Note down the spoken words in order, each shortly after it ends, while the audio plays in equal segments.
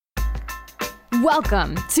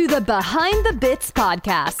Welcome to the Behind the Bits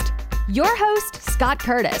podcast. Your host, Scott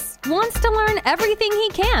Curtis, wants to learn everything he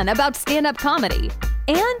can about stand-up comedy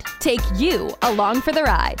and take you along for the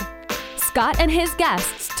ride. Scott and his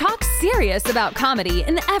guests talk serious about comedy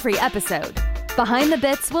in every episode. Behind the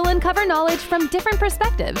Bits will uncover knowledge from different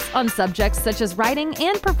perspectives on subjects such as writing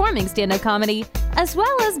and performing stand-up comedy, as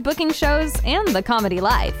well as booking shows and the comedy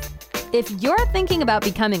life. If you're thinking about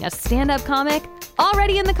becoming a stand-up comic,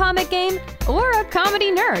 already in the comic game, or a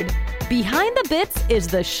comedy nerd, Behind the Bits is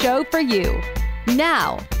the show for you.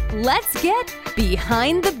 Now, let's get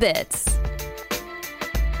Behind the Bits.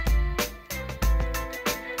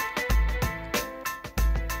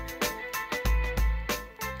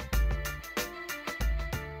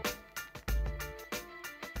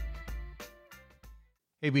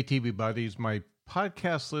 Hey, BTB buddies, my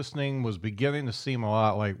podcast listening was beginning to seem a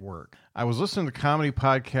lot like work. I was listening to comedy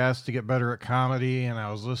podcasts to get better at comedy, and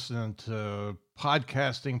I was listening to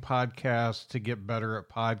podcasting podcasts to get better at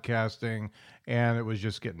podcasting, and it was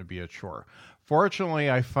just getting to be a chore.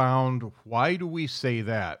 Fortunately, I found Why Do We Say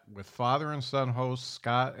That with father and son hosts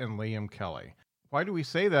Scott and Liam Kelly. Why Do We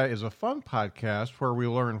Say That is a fun podcast where we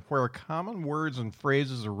learn where common words and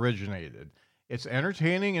phrases originated. It's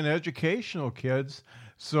entertaining and educational, kids.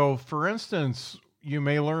 So, for instance, you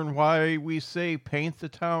may learn why we say paint the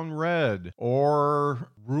town red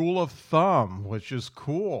or rule of thumb, which is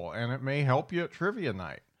cool, and it may help you at trivia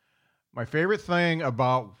night. My favorite thing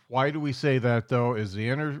about Why Do We Say That, though, is the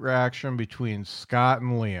interaction between Scott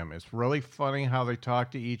and Liam. It's really funny how they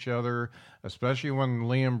talk to each other, especially when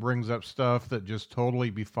Liam brings up stuff that just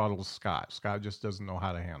totally befuddles Scott. Scott just doesn't know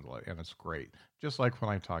how to handle it, and it's great, just like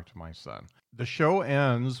when I talk to my son. The show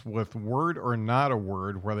ends with Word or Not a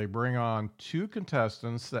Word, where they bring on two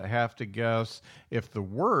contestants that have to guess if the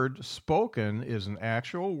word spoken is an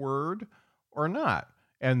actual word or not.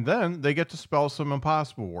 And then they get to spell some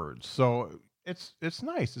impossible words. So it's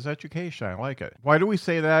nice. It's education. I like it. Why Do We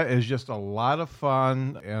Say That is just a lot of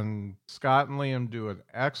fun, and Scott and Liam do an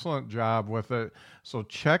excellent job with it. So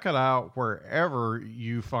check it out wherever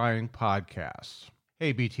you find podcasts.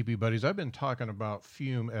 Hey, BTB buddies, I've been talking about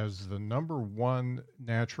Fume as the number one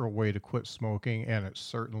natural way to quit smoking, and it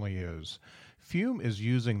certainly is. Fume is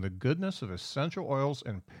using the goodness of essential oils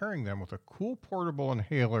and pairing them with a cool portable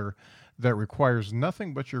inhaler that requires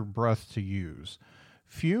nothing but your breath to use.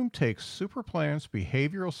 Fume takes super plants,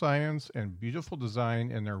 behavioral science, and beautiful design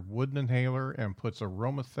in their wooden inhaler and puts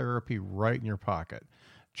aromatherapy right in your pocket.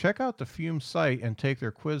 Check out the Fume site and take their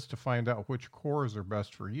quiz to find out which cores are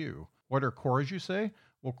best for you. What are cores, you say?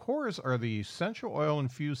 Well, cores are the essential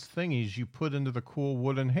oil-infused thingies you put into the cool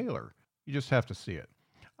wood inhaler. You just have to see it.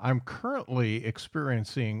 I'm currently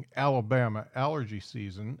experiencing Alabama allergy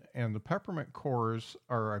season, and the peppermint cores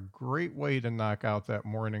are a great way to knock out that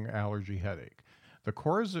morning allergy headache. The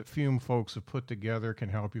cores that Fume folks have put together can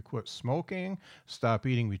help you quit smoking, stop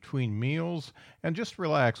eating between meals, and just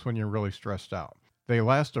relax when you're really stressed out. They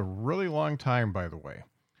last a really long time, by the way.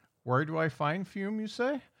 Where do I find Fume, you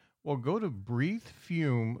say? Well, go to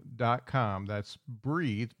breathefume.com. That's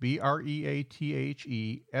breathe,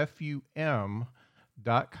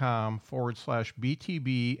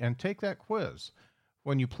 BreatheFUM.com/BTB and take that quiz.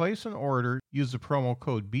 When you place an order, use the promo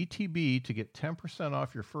code BTB to get 10%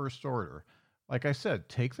 off your first order. Like I said,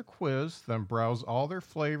 take the quiz, then browse all their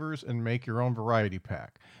flavors and make your own variety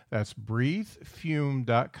pack. That's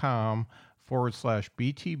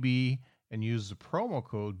breathefume.com/BTB and use the promo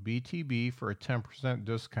code BTB for a 10%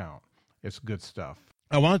 discount. It's good stuff.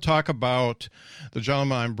 I want to talk about the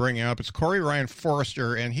gentleman I'm bringing up. It's Corey Ryan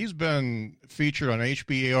Forrester, and he's been featured on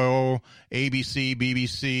HBO, ABC,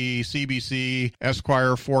 BBC, CBC,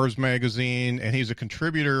 Esquire, Forbes magazine, and he's a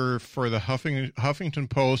contributor for the Huffington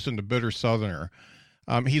Post and the Bitter Southerner.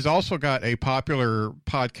 He's also got a popular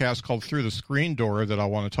podcast called Through the Screen Door that I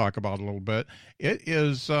want to talk about a little bit. It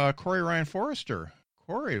is Corey Ryan Forrester.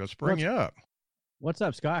 Corey, let's bring you up. What's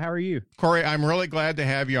up, Scott? How are you? Corey, I'm really glad to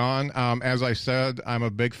have you on. As I said, I'm a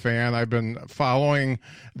big fan. I've been following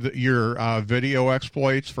your video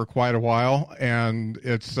exploits for quite a while, and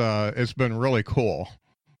it's been really cool.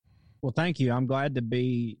 Well, thank you. I'm glad to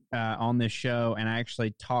be on this show and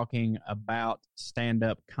actually talking about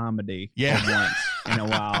stand-up comedy for once in a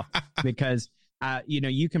while, because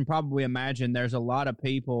you can probably imagine there's a lot of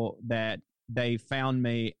people that they found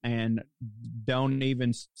me and don't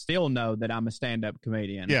even still know that I'm a stand-up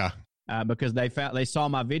comedian. Yeah. Because they saw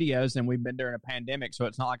my videos, and we've been during a pandemic, so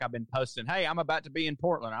it's not like I've been posting, hey, I'm about to be in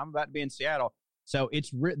Portland, I'm about to be in Seattle. So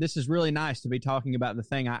this is really nice to be talking about the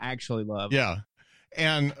thing I actually love. Yeah.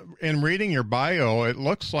 And in reading your bio, it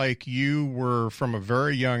looks like you were from a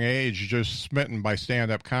very young age just smitten by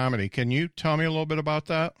stand-up comedy. Can you tell me a little bit about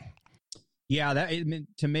that? Yeah,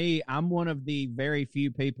 to me, I'm one of the very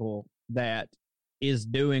few people that is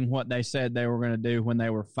doing what they said they were going to do when they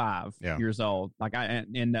were 5 years old. Like I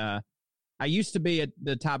used to be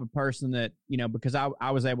the type of person that, you know, because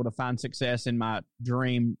I was able to find success in my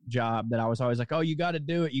dream job, that I was always like, oh, you got to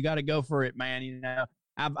do it. You got to go for it, man. You know,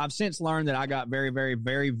 I've since learned that I got very, very,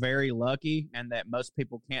 very, very lucky, and that most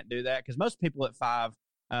people can't do that, because most people at 5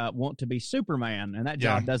 want to be Superman, and that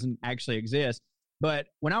job doesn't actually exist. But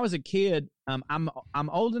when I was a kid, I'm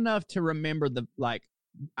old enough to remember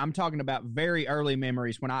I'm talking about very early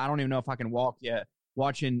memories when I don't even know if I can walk yet,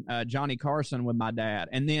 watching Johnny Carson with my dad.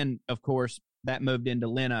 And then, of course, that moved into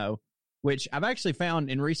Leno, which I've actually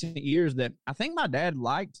found in recent years that I think my dad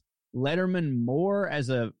liked Letterman more as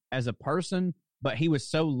a person, but he was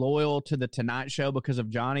so loyal to the Tonight Show because of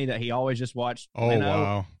Johnny that he always just watched Leno.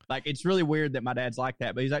 Wow. Like, it's really weird that my dad's like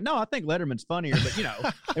that, but he's like, no, I think Letterman's funnier, but, you know,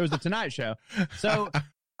 it was the Tonight Show. So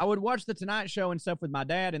I would watch the Tonight Show and stuff with my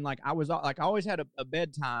dad, and I always had a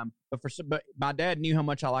bedtime, but my dad knew how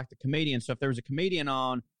much I liked the comedian. So if there was a comedian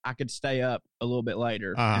on, I could stay up a little bit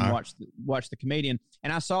later and watch the comedian.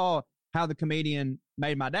 And I saw how the comedian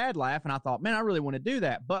made my dad laugh, and I thought, man, I really want to do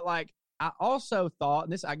that. But I also thought,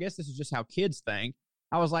 and I guess this is just how kids think.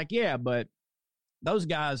 I was like, yeah, but those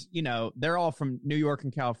guys, you know, they're all from New York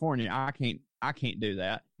and California. I can't do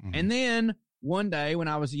that. Mm-hmm. And then one day when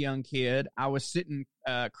I was a young kid, I was sitting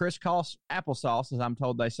crisscross applesauce, as I'm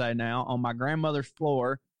told they say now, on my grandmother's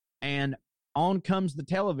floor, and on comes the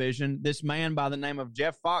television, this man by the name of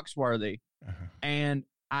Jeff Foxworthy. Uh-huh. And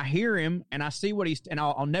I hear him, and I see what and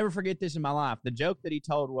I'll never forget this in my life. The joke that he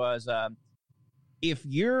told was, I'm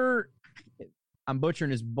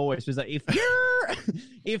butchering his voice. He's like,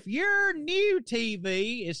 if your new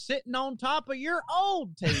TV is sitting on top of your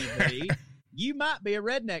old TV, you might be a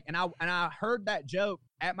redneck. And I heard that joke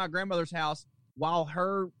at my grandmother's house while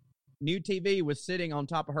her new TV was sitting on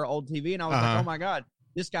top of her old TV. And I was like, oh my God,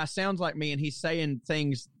 this guy sounds like me. And he's saying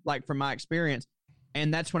things like from my experience.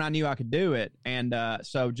 And that's when I knew I could do it. And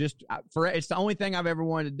so it's the only thing I've ever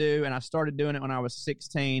wanted to do. And I started doing it when I was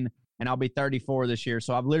 16, and I'll be 34 this year.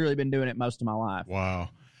 So I've literally been doing it most of my life. Wow.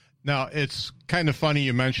 Now, it's kind of funny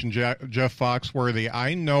you mentioned Jeff Foxworthy.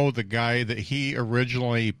 I know the guy that he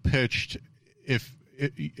originally pitched,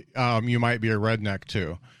 you might be a redneck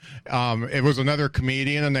too. It was another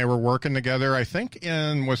comedian, and they were working together, I think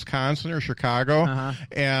in Wisconsin or Chicago. Uh-huh.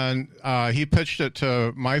 And he pitched it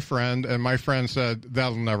to my friend, and my friend said,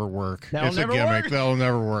 that'll never work. It's a gimmick. That'll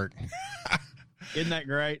never work. Isn't that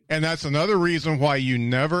great? And that's another reason why you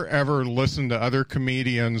never, ever listen to other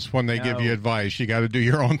comedians when they give you advice. You got to do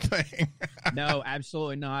your own thing. No,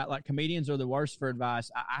 absolutely not. Like, comedians are the worst for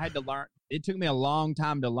advice. I had to learn. It took me a long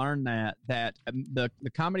time to learn that the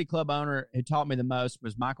comedy club owner who taught me the most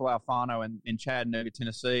was Michael Alfano in Chattanooga,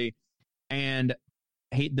 Tennessee. And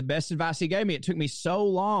the best advice he gave me, it took me so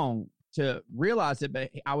long to realize it, but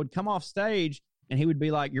I would come off stage and he would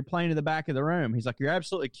be like, you're playing in the back of the room. He's like, you're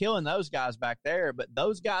absolutely killing those guys back there, but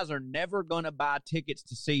those guys are never going to buy tickets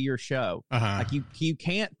to see your show. Uh-huh. Like, you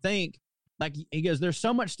can't think, like, he goes, there's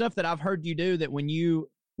so much stuff that I've heard you do that when you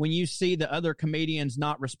see the other comedians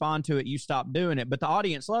not respond to it, you stop doing it. But the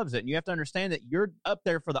audience loves it. And you have to understand that you're up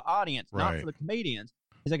there for the audience, not for the comedians.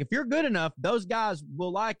 He's like, if you're good enough, those guys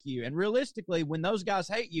will like you. And realistically, when those guys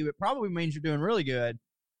hate you, it probably means you're doing really good.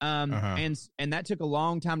 And that took a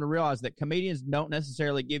long time to realize that comedians don't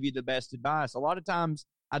necessarily give you the best advice. A lot of times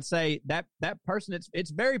I'd say that person, it's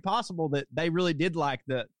very possible that they really did like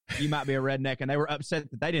you might be a redneck, and they were upset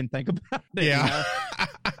that they didn't think about it. Yeah. You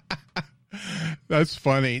know? That's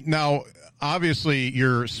funny. Now, obviously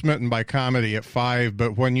you're smitten by comedy at 5,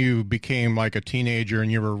 but when you became like a teenager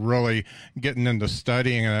and you were really getting into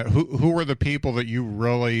studying it, who were the people that you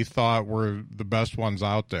really thought were the best ones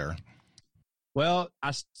out there? Well,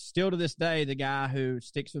 I still to this day, the guy who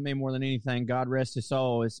sticks with me more than anything, God rest his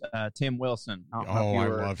soul, is Tim Wilson. I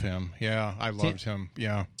love him. Yeah, I loved him.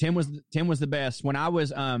 Yeah, Tim was the best. When I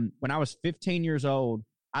was 15 years old,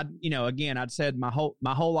 I'd said my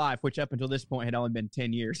whole life, which up until this point had only been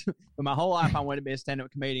 10 years, but my whole life I wanted to be a stand-up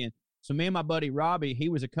comedian. So me and my buddy Robbie, he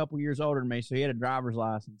was a couple years older than me, so he had a driver's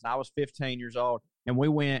license. I was 15 years old, and we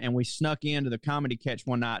went and we snuck into the Comedy Catch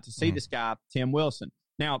one night to see this guy, Tim Wilson.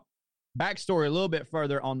 Now, backstory a little bit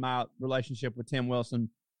further on my relationship with Tim Wilson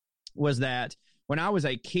was that when I was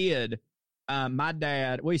a kid, my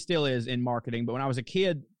dad, he still is in marketing, but when I was a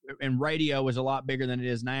kid and radio was a lot bigger than it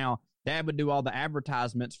is now, Dad would do all the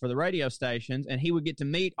advertisements for the radio stations, and he would get to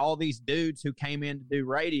meet all these dudes who came in to do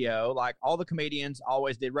radio. Like all the comedians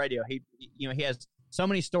always did radio. He has so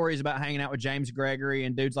many stories about hanging out with James Gregory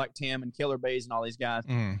and dudes like Tim and Killer Bees and all these guys.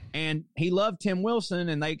 And he loved Tim Wilson,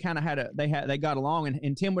 and they kind of they got along.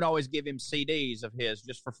 And Tim would always give him CDs of his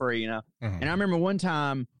just for free, And I remember one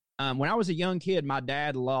time when I was a young kid, my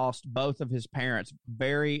dad lost both of his parents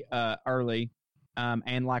very early,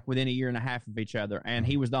 and like within a year and a half of each other. And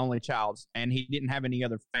he was the only child, and he didn't have any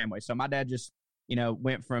other family. So my dad just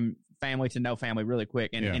went from family to no family really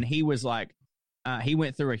quick. And he was like, he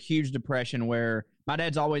went through a huge depression where my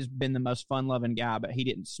dad's always been the most fun-loving guy, but he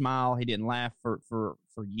didn't smile, he didn't laugh for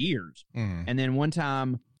years. And then one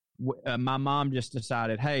time, my mom just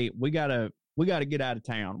decided, hey, we gotta get out of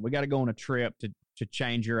town. We gotta go on a trip to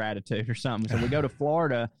change your attitude or something. So we go to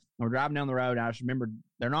Florida, and we're driving down the road. And I just remember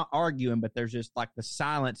they're not arguing, but there's just like the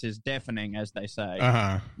silence is deafening, as they say.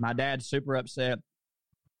 My dad's super upset,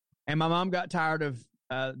 and my mom got tired of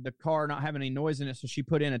the car not having any noise in it, so she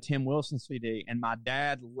put in a Tim Wilson CD, and my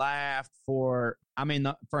dad laughed for an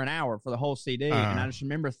hour for the whole CD. And I just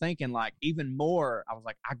remember thinking, like, even more, I was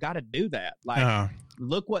like, I got to do that. Like,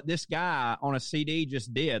 look what this guy on a CD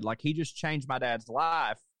just did. Like, he just changed my dad's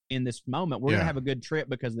life in this moment. We're going to have a good trip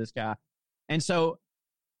because of this guy. And so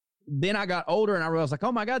then I got older, and I realized, like,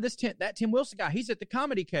 oh my God, that Tim Wilson guy, he's at the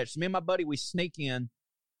Comedy Catch. So me and my buddy, we sneak in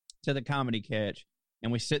to the Comedy Catch,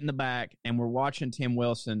 and we sit in the back, and we're watching Tim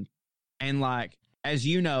Wilson. And, like, as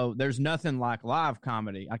you know, there's nothing like live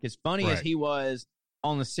comedy. Like, as funny as he was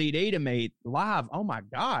on the CD to me, live, oh, my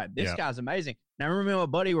God, this guy's amazing. And I remember my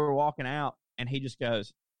buddy, we were walking out, and he just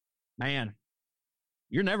goes, man,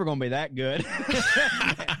 you're never going to be that good.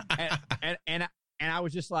 and I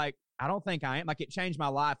was just like, I don't think I am. Like, it changed my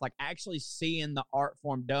life. Like, actually seeing the art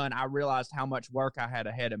form done, I realized how much work I had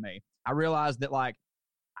ahead of me. I realized that, like,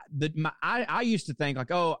 I used to think,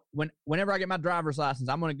 like, oh, whenever I get my driver's license,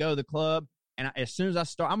 I'm going to go to the club, and as soon as I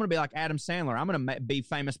start, I'm going to be like Adam Sandler. I'm going to be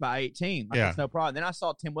famous by 18. Like, it's no problem. Then I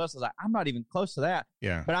saw Tim Wilson. I was like, I'm not even close to that.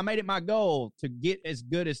 Yeah. But I made it my goal to get as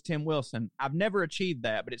good as Tim Wilson. I've never achieved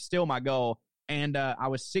that, but it's still my goal. And I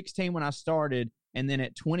was 16 when I started, and then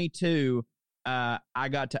at 22, I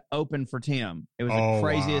got to open for Tim. It was the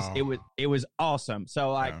craziest. Wow. It was awesome.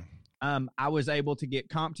 So, like, I was able to get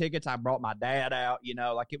comp tickets. I brought my dad out,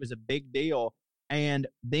 like, it was a big deal. And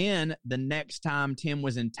then the next time Tim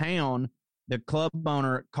was in town, the club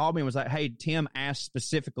owner called me and was like, hey, Tim asked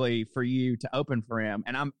specifically for you to open for him.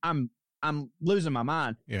 And I'm losing my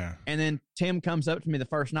mind. Yeah. And then Tim comes up to me the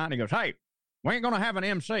first night and he goes, hey, we ain't going to have an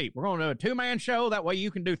MC. We're going to do a 2-man show. That way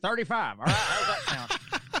you can do 35. All right. How's that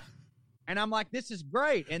sound? And I'm like, this is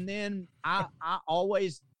great. And then I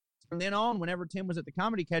always, from then on, whenever Tim was at the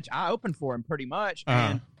Comedy Catch, I opened for him pretty much.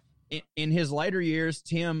 And in his later years,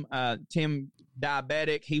 Tim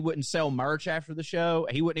diabetic, he wouldn't sell merch after the show.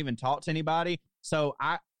 He wouldn't even talk to anybody. So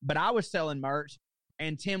I was selling merch,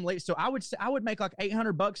 and Tim, so I would make like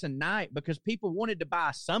 $800 a night because people wanted to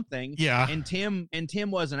buy something. Yeah. And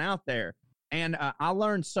Tim wasn't out there. And I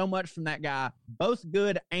learned so much from that guy, both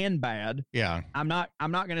good and bad. Yeah. I'm not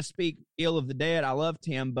going to speak ill of the dead. I love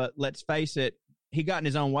Tim, but let's face it, he got in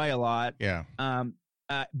his own way a lot. Yeah.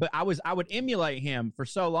 But I would emulate him for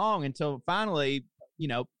so long until finally,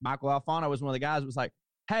 Michael Alfano was one of the guys who was like,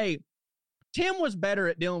 hey, Tim was better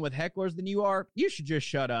at dealing with hecklers than you are. You should just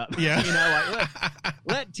shut up. Yeah.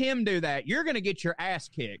 Let Tim do that. You're going to get your ass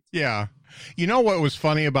kicked. Yeah. What was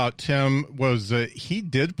funny about Tim was that he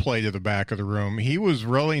did play to the back of the room. He was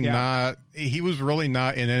really not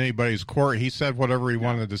in anybody's court. He said whatever he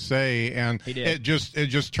wanted to say, and it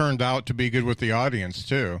just turned out to be good with the audience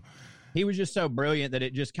too. He was just so brilliant that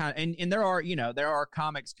it just kind of, and there are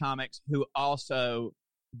comics who also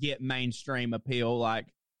get mainstream appeal, like,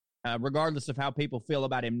 regardless of how people feel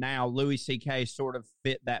about him now, Louis C.K. sort of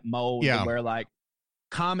fit that mold where, like,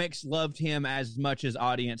 comics loved him as much as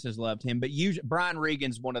audiences loved him. But Brian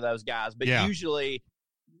Regan's one of those guys. But usually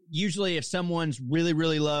if someone's really,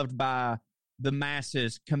 really loved by the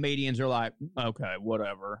masses, comedians are like, okay,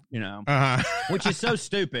 whatever, which is so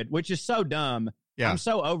stupid, which is so dumb. Yeah. I'm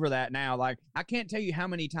so over that now. Like, I can't tell you how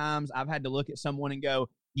many times I've had to look at someone and go,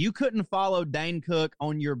 you couldn't follow Dane Cook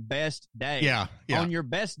on your best day. Yeah. On your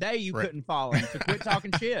best day, you couldn't follow him. So quit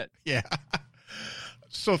talking shit. Yeah.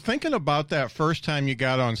 So thinking about that first time you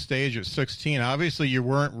got on stage at 16, obviously you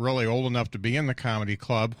weren't really old enough to be in the comedy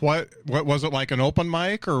club. What was it, like an open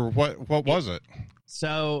mic, or what was it?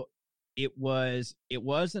 So it was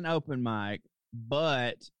an open mic,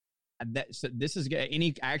 but this is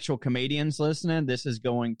any actual comedians listening, this is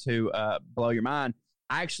going to blow your mind.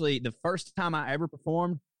 Actually, the first time I ever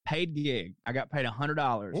performed, paid gig. I got paid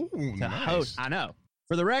 $100 to nice. host. I know.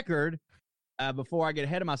 For the record, before I get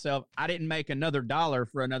ahead of myself, I didn't make another dollar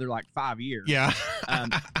for another like 5 years. Yeah.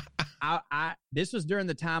 This was during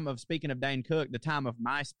the time of, speaking of Dane Cook, the time of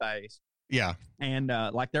MySpace. Yeah. And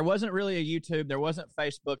like there wasn't really a YouTube, there wasn't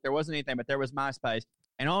Facebook, there wasn't anything, but there was MySpace.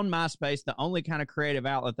 And on MySpace, the only kind of creative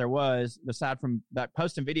outlet there was, aside from that,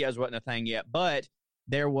 posting videos wasn't a thing yet, but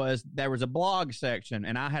there was a blog section,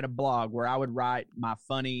 and I had a blog where I would write my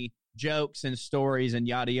funny jokes and stories and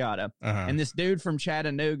yada yada. And this dude from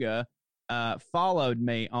Chattanooga followed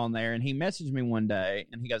me on there, and he messaged me one day,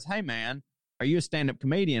 and he goes, "Hey man, are you a stand-up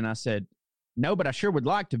comedian?" I said, "No, but I sure would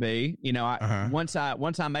like to be. You know, once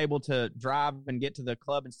I'm able to drive and get to the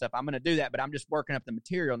club and stuff, I'm going to do that. But I'm just working up the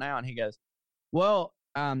material now." And he goes, "Well,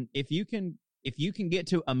 if you can get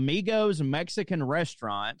to Amigos Mexican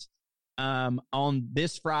Restaurant on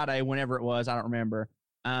this Friday, whenever it was, I don't remember,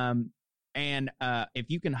 and if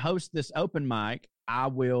you can host this open mic, I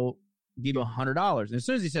will give you $100." And as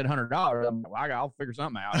soon as he said $100, I'm like, well, I'll figure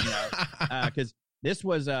something out, you know, because this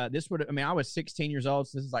would, I mean, I was 16 years old,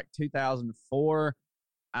 so this is like 2004.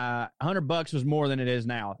 $100 was more than it is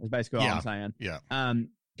now, is basically all I'm saying. Yeah.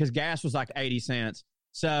 Because gas was like 80 cents.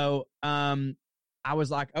 So I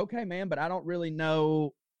was like, okay, man, but I don't really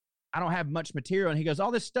know. I don't have much material. And he goes,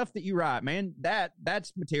 "All this stuff that you write, man,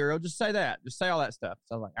 that's material. Just say that. Just say all that stuff."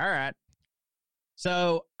 So I was like, all right.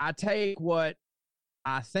 So I take what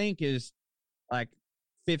I think is like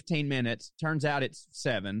 15 minutes. Turns out it's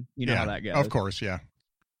 7. You know how that goes. Of course, yeah.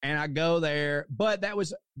 And I go there, but that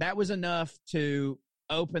was enough to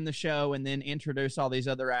open the show and then introduce all these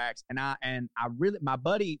other acts. And I really, my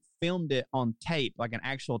buddy filmed it on tape, like an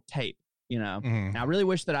actual tape, you know. And I really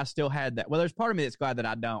wish that I still had that. Well, there's part of me that's glad that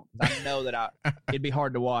I don't, because I know that it'd be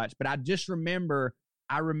hard to watch. But I just remember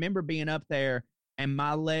being up there and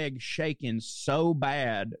my leg shaking so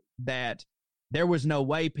bad that there was no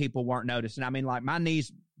way people weren't noticing. I mean, like my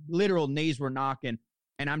literal knees were knocking,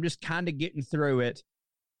 and I'm just kind of getting through it.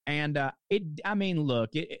 And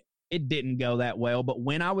it didn't go that well. But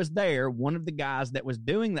when I was there, one of the guys that was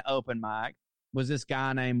doing the open mic was this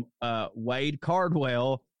guy named Wade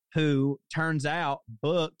Cardwell, who turns out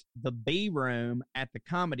booked the B Room at the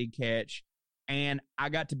Comedy Catch. And I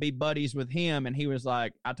got to be buddies with him. And he was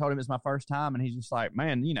like, I told him it's my first time. And he's just like,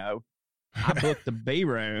 "Man, you know, I booked the B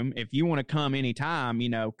Room. If you want to come anytime, you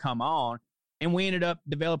know, come on." And we ended up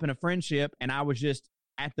developing a friendship. And I was just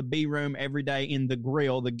at the B Room every day in the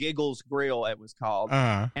grill, the Giggles Grill, it was called.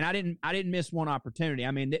 And I didn't miss one opportunity.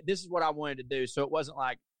 I mean, this is what I wanted to do. So it wasn't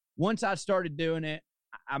like, once I started doing it,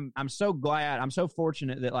 I'm so glad, I'm so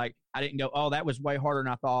fortunate that like I didn't go, "Oh, that was way harder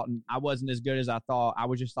than I thought, and I wasn't as good as I thought." I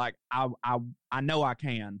was just like, I know I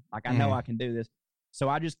can. Like, I know I can do this. So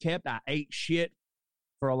I just I ate shit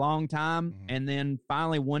for a long time. And then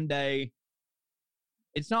finally one day,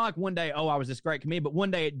 it's not like one day, oh, I was this great comedian, but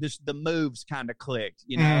one day the moves kind of clicked,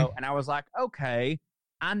 you know? And I was like, okay,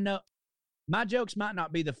 I know my jokes might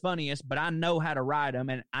not be the funniest, but I know how to write them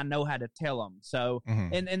and I know how to tell them. So,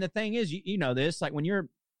 and the thing is, you know this, like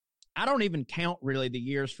I don't even count really the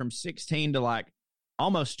years from 16 to like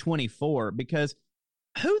almost 24, because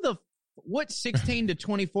what 16 to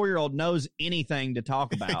 24-year-old knows anything to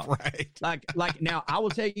talk about? Right. Like now I will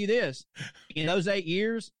tell you this, in those 8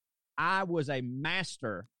 years, I was a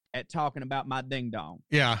master at talking about my ding dong.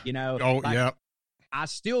 Yeah. You know? Oh, like, yeah.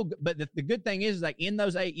 But the good thing is, like, in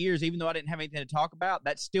those 8 years, even though I didn't have anything to talk about,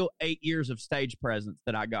 that's still 8 years of stage presence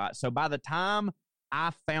that I got. So by the time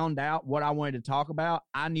I found out what I wanted to talk about,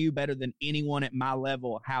 I knew better than anyone at my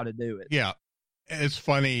level how to do it. Yeah. It's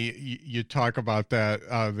funny you talk about that,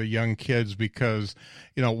 the young kids, because,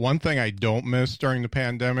 you know, one thing I don't miss during the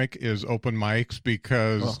pandemic is open mics,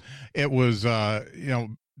 because it was, you know,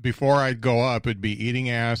 before I'd go up, it'd be eating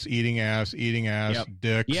ass, yep.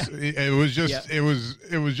 Dicks. Yeah. It was just, it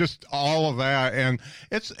was just all of that. And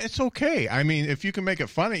it's okay. I mean, if you can make it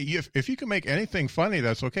funny, if you can make anything funny,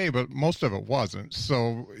 that's okay. But most of it wasn't.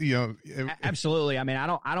 So, you know, absolutely. I mean,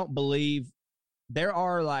 I don't believe there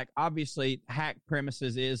are, like, obviously hack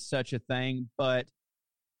premises is such a thing, but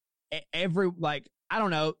I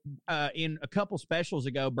don't know, in a couple specials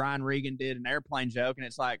ago, Brian Regan did an airplane joke, and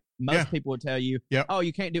it's like, most people would tell you, oh,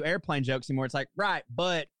 you can't do airplane jokes anymore. It's like, right,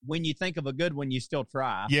 but when you think of a good one, you still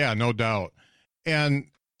try. Yeah, no doubt. And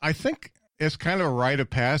I think it's kind of a rite of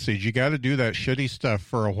passage. You got to do that shitty stuff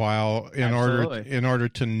for a while in order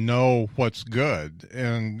to know what's good.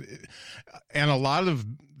 And a lot of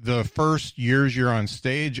the first years you're on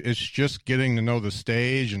stage, it's just getting to know the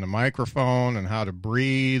stage and the microphone and how to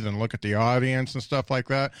breathe and look at the audience and stuff like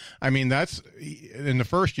that. I mean, that's in the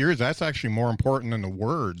first years, that's actually more important than the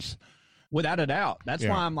words. Without a doubt. That's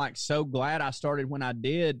why I'm like so glad I started when I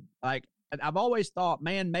did. Like, I've always thought,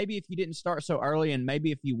 man, maybe if you didn't start so early and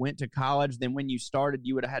maybe if you went to college, then when you started,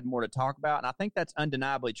 you would have had more to talk about. And I think that's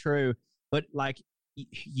undeniably true. But like,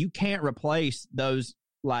 you can't replace those.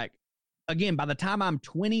 Like, again, by the time I'm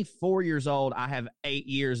 24 years old, I have 8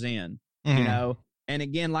 years in, you know? And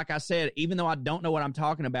again, like I said, even though I don't know what I'm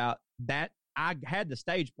talking about, that I had the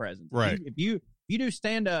stage presence. Right. If you do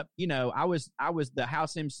stand up, you know, I was the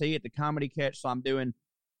house MC at the Comedy Catch. So I'm doing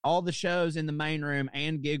all the shows in the main room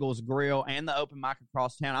and Giggles Grill and the open mic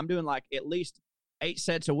across town. I'm doing like at least 8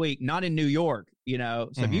 sets a week, not in New York, you know?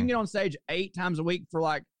 So if you can get on stage 8 times a week for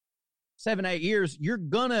like 7, 8 years, you're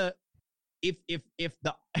gonna, if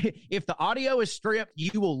the audio is stripped,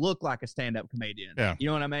 you will look like a stand-up comedian. Yeah. You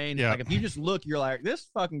know what I mean? Yeah. Like if you just look, you're like, this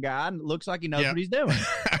fucking guy looks like he knows what he's doing.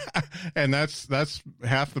 And that's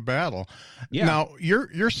half the battle. Yeah. Now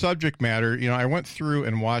your subject matter, you know, I went through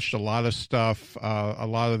and watched a lot of stuff, a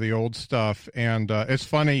lot of the old stuff, and it's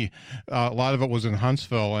funny, a lot of it was in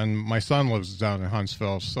Huntsville, and my son lives down in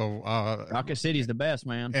Huntsville, so Rocket City's the best,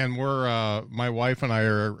 man. And we're my wife and I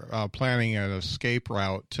are planning an escape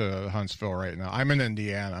route to Huntsville right now. I'm in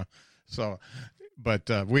Indiana, so but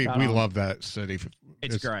we love that city.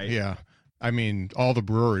 It's great. Yeah. I mean, all the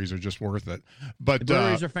breweries are just worth it. But the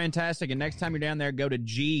breweries are fantastic. And next time you're down there, go to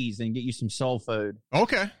G's and get you some soul food.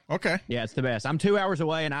 Okay. Yeah, it's the best. I'm 2 hours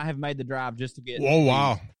away, and I have made the drive just to get. Oh,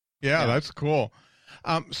 wow. Yeah, that's cool.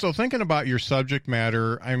 So thinking about your subject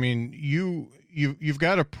matter, I mean, you've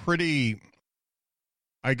got a pretty,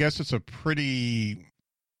 I guess it's a pretty.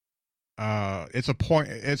 It's a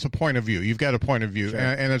point of view. You've got a point of view, sure.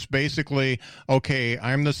 and it's basically, okay,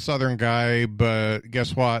 I'm the Southern guy, but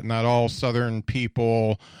guess what? Not all Southern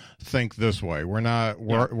people think this way. We're not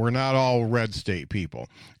all red state people.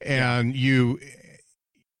 And you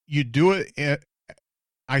do it.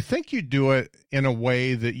 I think you do it in a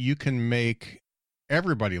way that you can make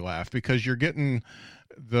everybody laugh, because you're getting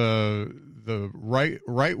the right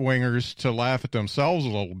wingers to laugh at themselves a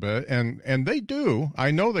little bit, and they do.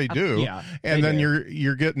 I know they do. And then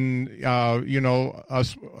you're getting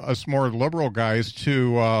us more liberal guys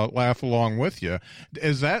to laugh along with you.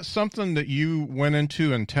 Is that something that you went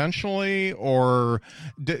into intentionally, or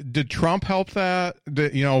did Trump help that?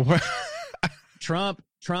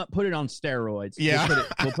 Trump put it on steroids. Yeah,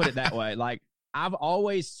 we'll put it that way. Like, I've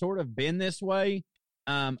always sort of been this way.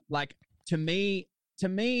 Like, to me,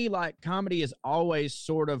 like, comedy is always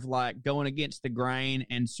sort of like going against the grain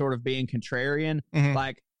and sort of being contrarian.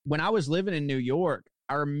 Like, when I was living in New York,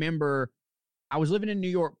 I remember I was living in New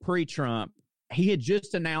York pre-Trump. He had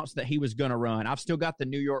just announced that he was going to run. I've still got the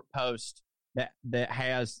New York Post that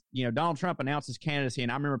has, you know, Donald Trump announced his candidacy,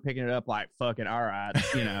 and I remember picking it up like, fuck it, all right,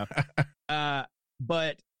 you know.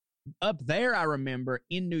 But up there, I remember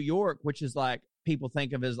in New York, which is like, people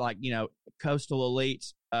think of as like, you know, coastal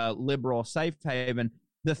elites, liberal safe haven.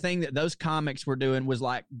 The thing that those comics were doing was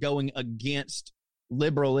like going against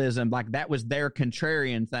liberalism. Like, that was their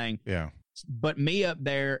contrarian thing. Yeah. But me up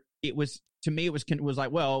there, it was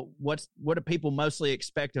like, well, what do people mostly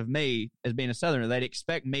expect of me as being a Southerner? They'd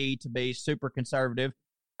expect me to be super conservative.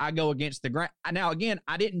 I go against the grain. Now, again,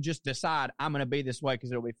 I didn't just decide I'm going to be this way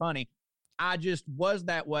because it'll be funny. I just was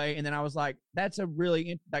that way. And then I was like, that's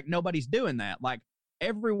like, nobody's doing that. Like,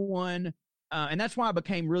 everyone, and that's why I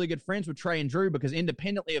became really good friends with Trey and Drew, because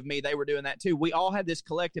independently of me, they were doing that too. We all had this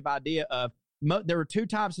collective idea of, there were 2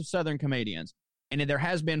 types of Southern comedians, and there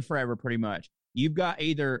has been forever pretty much. You've got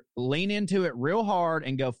either lean into it real hard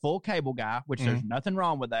and go full cable guy, which there's nothing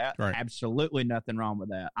wrong with that. Right. Absolutely nothing wrong with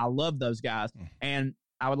that. I love those guys. And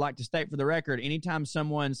I would like to state for the record, anytime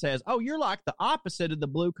someone says, oh, you're like the opposite of the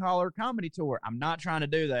Blue Collar Comedy Tour, I'm not trying to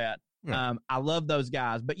do that. Yeah. I love those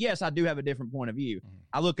guys. But yes, I do have a different point of view.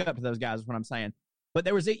 I look up to those guys is what I'm saying. But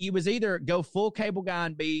you was either go full cable guy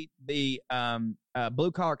and be the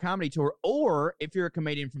Blue Collar Comedy Tour, or if you're a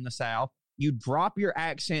comedian from the South, you drop your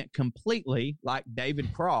accent completely like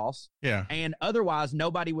David Cross. Yeah. And otherwise,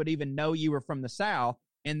 nobody would even know you were from the South.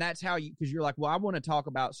 And that's how because you're like, well, I want to talk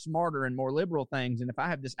about smarter and more liberal things. And if I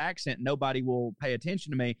have this accent, nobody will pay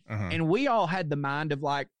attention to me. And we all had the mind of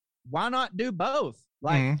like, why not do both?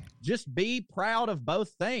 Like, just be proud of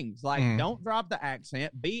both things. Like, don't drop the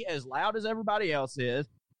accent. Be as loud as everybody else is.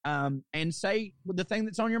 And say the thing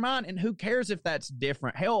that's on your mind. And who cares if that's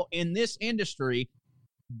different? Hell, in this industry,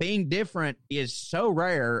 being different is so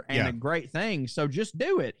rare and a great thing. So just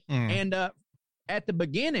do it. And at the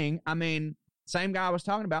beginning, I mean, same guy I was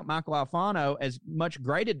talking about, Michael Alfano, as much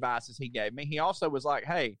great advice as he gave me, he also was like,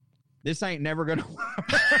 hey, this ain't never going to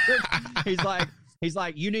work. He's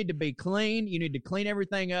like, you need to be clean. You need to clean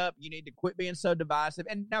everything up. You need to quit being so divisive.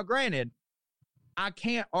 And now, granted, I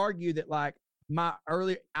can't argue that like my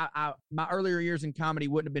earlier years in comedy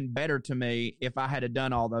wouldn't have been better to me if I had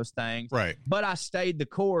done all those things. Right. But I stayed the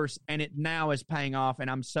course, and it now is paying off. And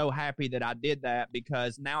I'm so happy that I did that,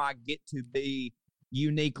 because now I get to be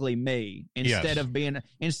uniquely me instead of being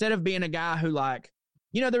a guy who, like,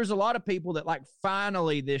 you know, there's a lot of people that like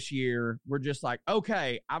finally this year were just like,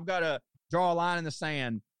 okay, I've got to draw a line in the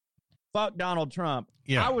sand. Fuck Donald Trump.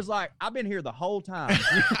 Yeah. I was like, I've been here the whole time.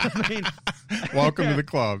 You know what I mean? Welcome to the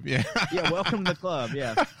club. Yeah. Yeah. Welcome to the club.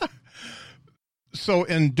 Yeah. So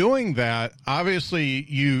in doing that, obviously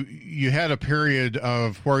you had a period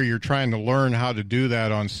of where you're trying to learn how to do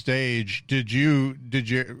that on stage. Did you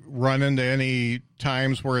run into any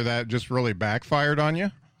times where that just really backfired on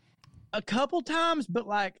you? A couple times, but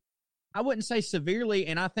like, I wouldn't say severely,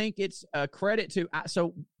 and I think it's a credit to.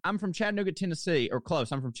 So I'm from Chattanooga, Tennessee, or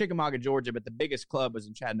close. I'm from Chickamauga, Georgia, but the biggest club was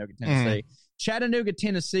in Chattanooga, Tennessee. Chattanooga,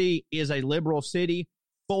 Tennessee is a liberal city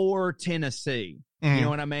for Tennessee. You know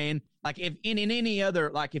what I mean? Like if in any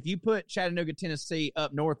other, like if you put Chattanooga, Tennessee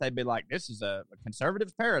up north, they'd be like, this is a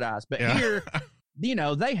conservative paradise. But here, you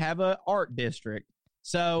know, they have a art district.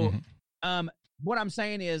 So what I'm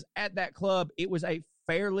saying is, at that club, it was a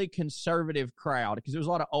fairly conservative crowd, because there was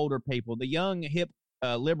a lot of older people. The young, hip,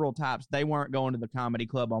 liberal types, they weren't going to the comedy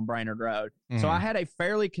club on Brainerd Road. So I had a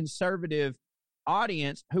fairly conservative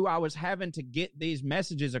audience who I was having to get these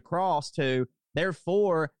messages across to.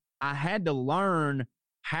 Therefore, I had to learn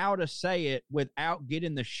how to say it without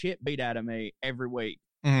getting the shit beat out of me every week.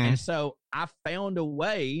 And so I found a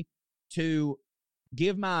way to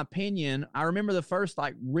give my opinion. I remember the first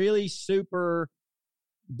like really super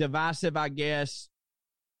divisive, I guess,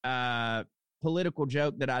 political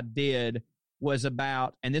joke that I did was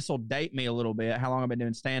about, and this will date me a little bit, how long I've been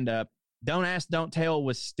doing stand-up. Don't ask, don't tell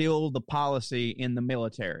was still the policy in the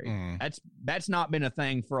military. That's not been a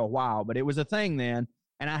thing for a while, but it was a thing then.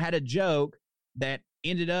 And I had a joke that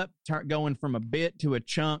ended up going from a bit to a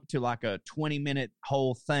chunk to like a 20-minute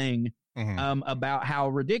whole thing about how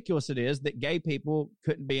ridiculous it is that gay people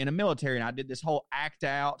couldn't be in a military. And I did this whole act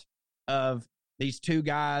out of these two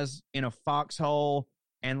guys in a foxhole,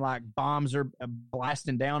 and like bombs are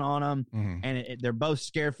blasting down on them, and they're both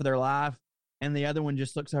scared for their life. And the other one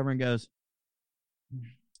just looks over and goes,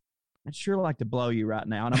 I'd sure like to blow you right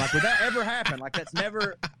now. And I'm like, would that ever happen? Like, that's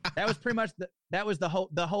never, that was pretty much the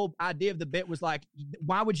whole idea of the bit was like,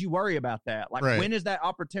 why would you worry about that? Like, when is that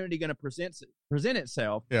opportunity going to present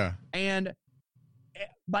itself? Yeah. And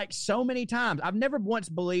like so many times, I've never once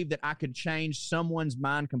believed that I could change someone's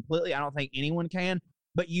mind completely. I don't think anyone can,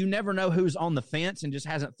 but you never know who's on the fence and just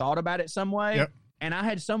hasn't thought about it some way. Yep. And I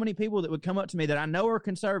had so many people that would come up to me that I know are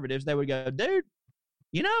conservatives. They would go, dude,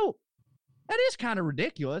 you know, that is kind of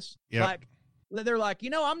ridiculous. Yep. Like, they're like,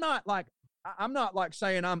 you know, I'm not like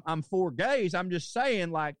saying I'm for gays. I'm just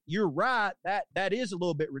saying, like, you're right. That is a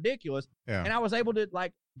little bit ridiculous. Yeah. And I was able to,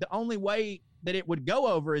 like, the only way that it would go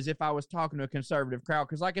over is if I was talking to a conservative crowd.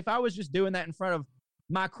 Cause like, if I was just doing that in front of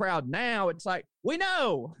my crowd now, it's like, we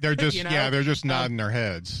know. They're just, you know? they're just nodding their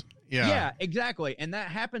heads. Yeah. Yeah, exactly. And that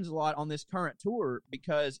happens a lot on this current tour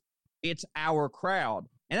because it's our crowd.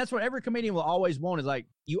 And that's what every comedian will always want, is like,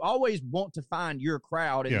 you always want to find your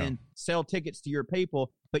crowd and then sell tickets to your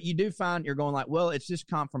people. But you do find you're going like, well, it's just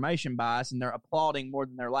confirmation bias and they're applauding more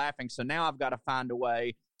than they're laughing. So now I've got to find a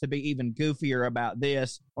way to be even goofier about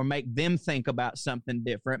this or make them think about something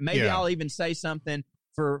different. Maybe I'll even say something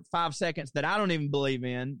for 5 seconds that I don't even believe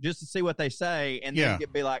in just to see what they say. And then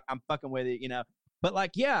be like, I'm fucking with it, you know. But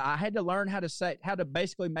like, I had to learn how to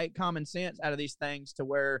basically make common sense out of these things to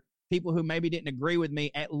where people who maybe didn't agree with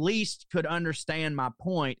me at least could understand my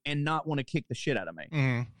point and not want to kick the shit out of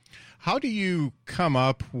me. How do you come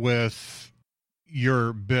up with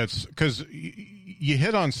your bits? Because you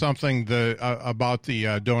hit on something about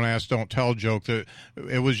the don't ask, don't tell joke, that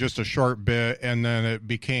it was just a short bit and then it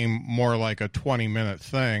became more like a 20-minute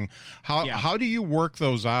thing. How do you work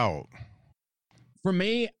those out? For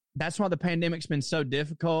me, that's why the pandemic's been so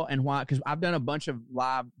difficult, and why, because I've done a bunch of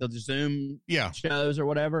the Zoom shows or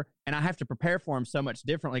whatever, and I have to prepare for them so much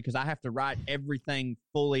differently because I have to write everything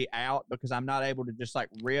fully out because I'm not able to just like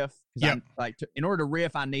riff. I'm like, in order to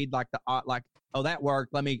riff, I need like oh, that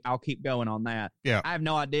worked. I'll keep going on that. Yeah. I have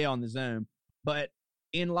no idea on the Zoom, but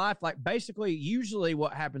in life, like basically, usually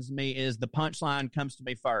what happens to me is the punchline comes to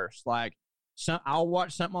me first. Like, I'll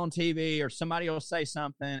watch something on TV or somebody will say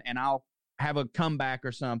something, and I'll have a comeback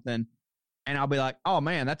or something, and I'll be like, oh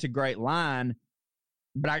man, that's a great line.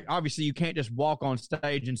 But obviously you can't just walk on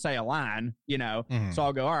stage and say a line, you know? So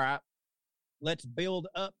I'll go, all right, let's build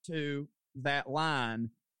up to that line.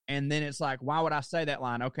 And then it's like, why would I say that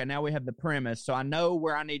line? Okay, now we have the premise. So I know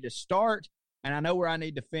where I need to start and I know where I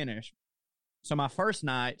need to finish. So my first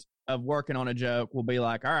night of working on a joke will be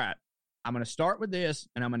like, all right, I'm going to start with this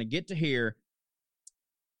and I'm going to get to here.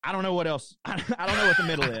 I don't know what else. I don't know what the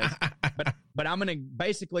middle is, but I'm going to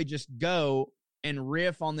basically just go and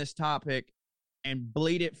riff on this topic and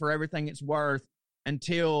bleed it for everything it's worth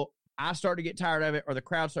until I start to get tired of it or the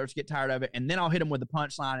crowd starts to get tired of it. And then I'll hit them with the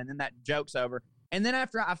punchline and then that joke's over. And then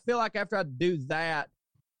after I do that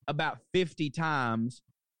about 50 times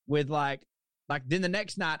with like then the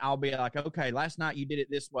next night I'll be like, okay, last night you did it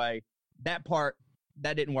this way. That part,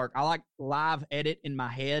 that didn't work. I like live edit in my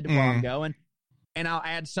head while I'm going, and I'll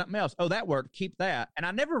add something else. Oh, that worked. Keep that. And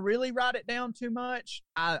I never really write it down too much.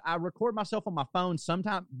 I record myself on my phone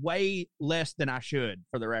sometimes way less than I should,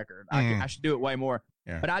 for the record. I should do it way more.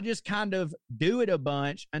 Yeah. But I just kind of do it a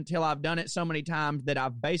bunch until I've done it so many times that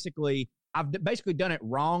I've basically done it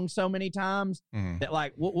wrong so many times that,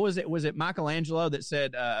 like, what was it? Was it Michelangelo that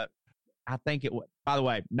said, I think it was, by the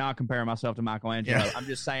way, not comparing myself to Michelangelo. Yeah. I'm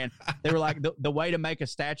just saying they were like, the way to make a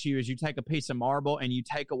statue is you take a piece of marble and you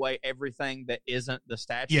take away everything that isn't the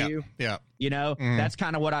statue. Yeah. You know, that's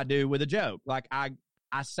kind of what I do with a joke. Like I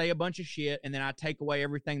say a bunch of shit and then I take away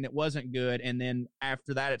everything that wasn't good. And then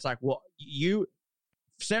after that, it's like, well,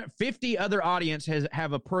 50 other audience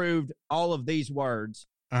have approved all of these words.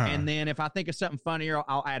 And then if I think of something funnier,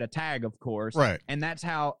 I'll add a tag, of course. Right. And that's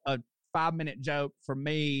how a 5-minute joke for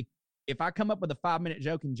me, if I come up with a 5-minute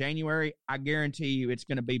joke in January, I guarantee you it's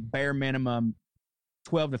going to be bare minimum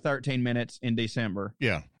 12 to 13 minutes in December.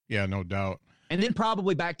 Yeah. Yeah, no doubt. And then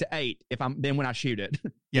probably back to 8 when I shoot it.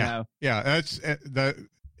 Yeah. You know? Yeah.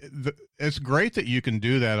 It's great that you can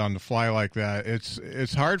do that on the fly like that.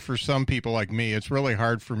 It's hard for some people like me. It's really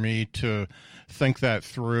hard for me to think that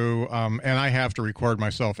through. And I have to record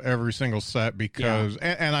myself every single set because,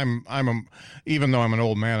 and even though I'm an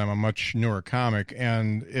old man, I'm a much newer comic,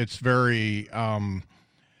 and it's very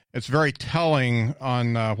telling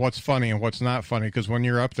on what's funny and what's not funny, because when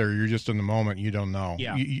you're up there, you're just in the moment. You don't know.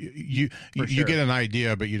 Yeah. You get an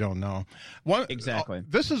idea, but you don't know. Exactly.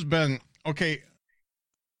 This has been, okay,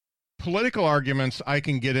 political arguments I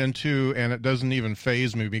can get into, and it doesn't even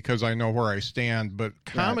faze me because I know where I stand, but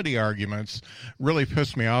comedy arguments really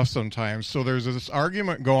piss me off sometimes. So there's this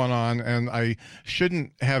argument going on, and I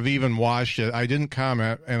shouldn't have even watched it. I didn't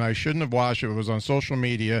comment, and I shouldn't have watched it. It was on social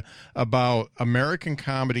media about American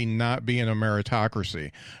comedy not being a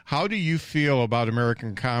meritocracy. How do you feel about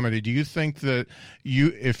American comedy? Do you think that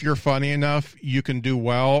if you're funny enough, you can do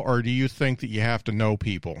well, or do you think that you have to know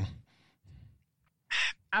people?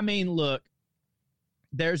 I mean, look,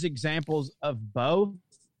 there's examples of both.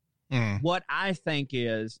 What I think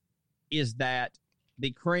is that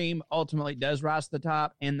the cream ultimately does rise to the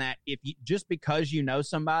top, and that just because you know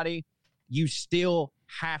somebody, you still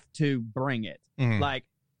have to bring it. Like,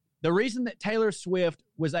 the reason that Taylor Swift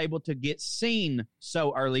was able to get seen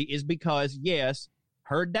so early is because, yes,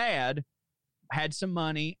 her dad had some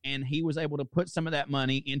money, and he was able to put some of that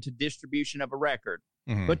money into distribution of a record.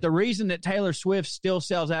 But the reason that Taylor Swift still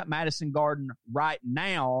sells out Madison Garden right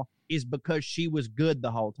now is because she was good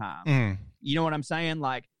the whole time. You know what I'm saying?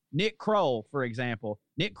 Like Nick Kroll, for example.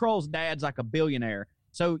 Nick Kroll's dad's like a billionaire.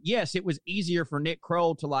 So, yes, it was easier for Nick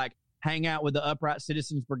Kroll to like hang out with the Upright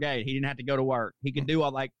Citizens Brigade. He didn't have to go to work. He could do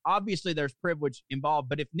all, like, obviously there's privilege involved.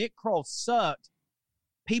 But if Nick Kroll sucked,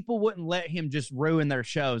 people wouldn't let him just ruin their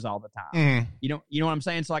shows all the time. You know what I'm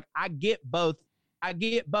saying? So, like, I get both.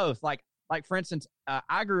 Like, for instance,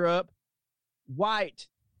 I grew up white,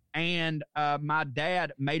 and my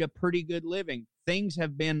dad made a pretty good living. Things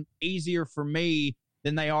have been easier for me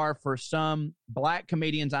than they are for some black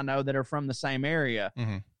comedians I know that are from the same area.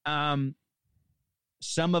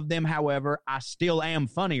 Some of them, however, I still am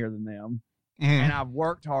funnier than them, and I've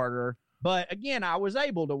worked harder. But, again, I was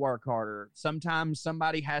able to work harder. Sometimes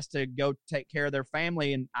somebody has to go take care of their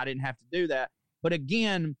family, and I didn't have to do that. But,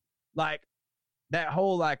 again, like, that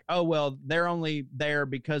whole, like, oh, well, they're only there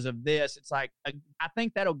because of this. It's like, I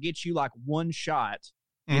think that'll get you, like, one shot,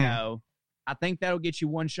 you know. I think that'll get you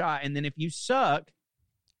one shot. And then if you suck,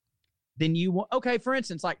 then okay, for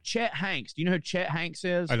instance, like Chet Hanks. Do you know who Chet Hanks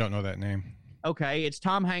is? I don't know that name. Okay, it's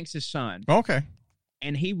Tom Hanks' son. Okay.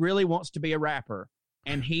 And he really wants to be a rapper.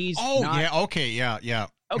 And he's yeah.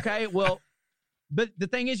 Okay, well, but the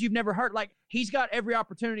thing is, you've never heard, like, he's got every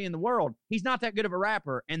opportunity in the world. He's not that good of a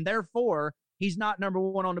rapper, and therefore he's not number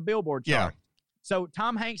one on the Billboard chart. So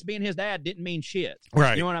Tom Hanks being his dad didn't mean shit.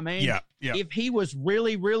 Right. You know what I mean? Yeah. If he was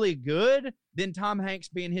really, really good, then Tom Hanks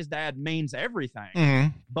being his dad means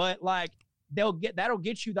everything. But, like, that'll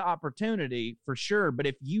get you the opportunity for sure. But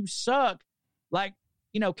if you suck, like,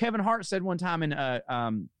 you know, Kevin Hart said one time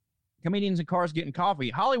in comedians in cars getting coffee.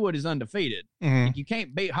 Hollywood is undefeated. Mhm. Like, you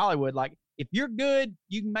can't beat Hollywood. Like, if you're good,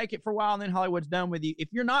 you can make it for a while, and then Hollywood's done with you. If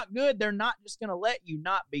you're not good, they're not just going to let you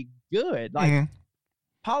not be good. Like, Mhm.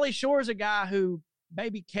 Pauly Shore's a guy who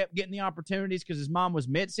maybe kept getting the opportunities because his mom was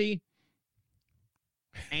Mitzi.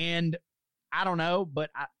 And I don't know,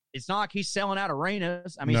 but it's not like he's selling out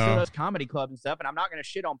arenas. I mean, he still does comedy clubs and stuff, and I'm not going to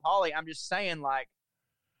shit on Pauly. I'm just saying, like,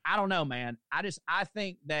 I don't know, man. I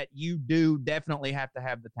think that you do definitely have to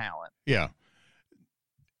have the talent. Yeah.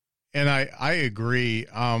 And I agree.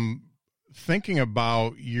 Thinking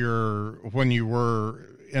about when you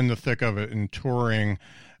were in the thick of it and touring,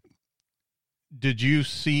 did you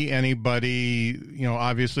see anybody,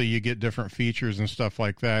 obviously you get different features and stuff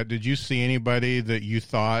like that. Did you see anybody that you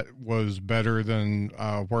thought was better than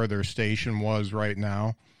where their station was right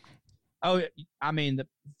now? Oh, I mean,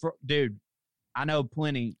 dude, I know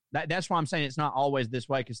plenty. That's why I'm saying it's not always this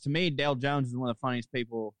way. Because to me, Dale Jones is one of the funniest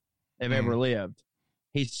people they've ever lived.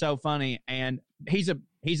 He's so funny, and he's a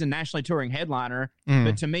nationally touring headliner.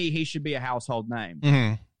 But to me, he should be a household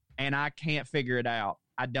name. And I can't figure it out.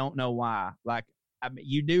 I don't know why. Like, I mean,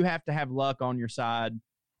 you do have to have luck on your side.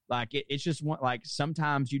 Like, it's just like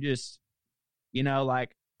sometimes you just,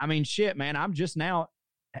 like, I mean, shit, man. I'm just now.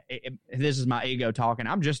 This is my ego talking.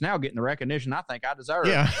 I'm just now getting the recognition I think I deserve.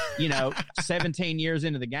 Yeah. 17 years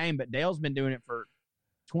into the game, but Dale's been doing it for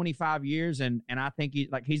 25 years. And I think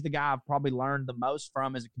he's the guy I've probably learned the most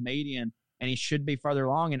from as a comedian, and he should be further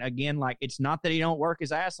along. And again, like, it's not that he don't work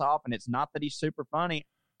his ass off, and it's not that he's super funny.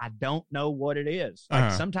 I don't know what it is.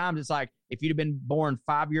 Like, sometimes it's like, if you'd have been born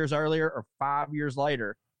 5 years earlier or 5 years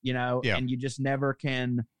later, and you just never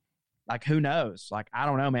can, like, who knows? Like, I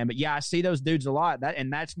don't know, man. But yeah, I see those dudes a lot.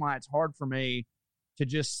 And that's why it's hard for me to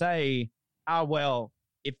just say, oh, well,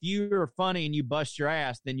 if you're funny and you bust your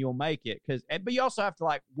ass, then you'll make it. But you also have to,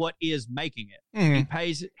 like, what is making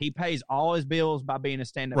it? He pays all his bills by being a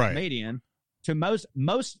stand-up comedian. To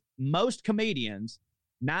most comedians,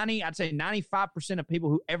 I'd say 95% of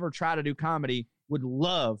people who ever try to do comedy would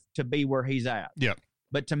love to be where he's at. Yep.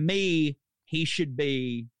 But to me, he should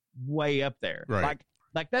be way up there. Right.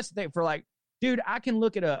 Like that's the thing for, like, dude, I can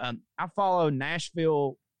look at I follow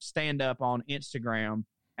Nashville stand up on Instagram,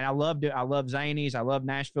 and I love Zanies. I love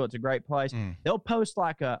Nashville. It's a great place. They'll post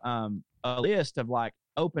like a list of, like,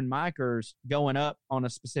 open micers going up on a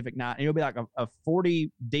specific night, and it'll be like a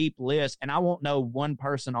 40 deep list, and I won't know one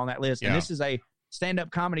person on that list. And this is a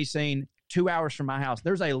stand-up comedy scene 2 hours from my house.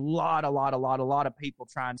 There's a lot of people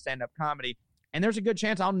trying stand-up comedy, and there's a good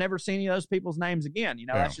chance I'll never see any of those people's names again.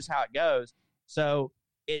 That's just how it goes. So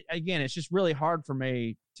it's just really hard for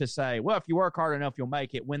me to say, well, if you work hard enough, you'll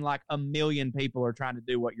make it, when, like, 1 million people are trying to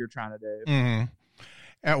do what you're trying to do.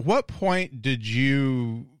 At what point did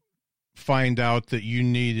you find out that you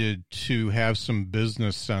needed to have some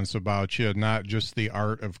business sense about you, not just the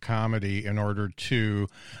art of comedy, in order to,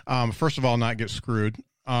 first of all, not get screwed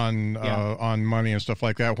on money and stuff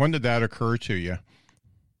like that? When did that occur to you?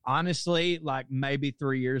 Honestly, like, maybe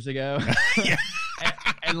 3 years ago.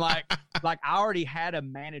 and like I already had a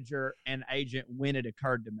manager and agent when it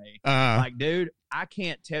occurred to me. Like, dude, I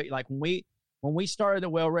can't tell you, like, when we started the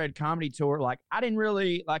Well-Read Comedy Tour, like, I didn't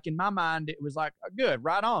really, like, in my mind, it was like, good,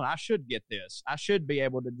 right on. I should get this. I should be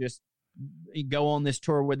able to just go on this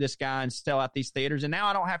tour with this guy and sell out these theaters. And now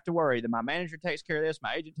I don't have to worry that my manager takes care of this,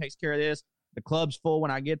 my agent takes care of this, the club's full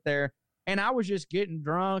when I get there. And I was just getting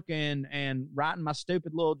drunk and writing my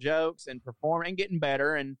stupid little jokes and performing and getting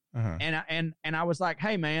better. And I was like,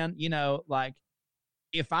 hey, man, like,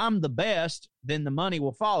 if I'm the best, then the money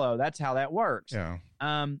will follow. That's how that works.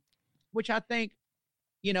 Yeah. Which I think,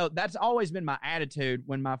 that's always been my attitude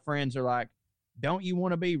when my friends are like, don't you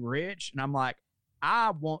want to be rich? And I'm like,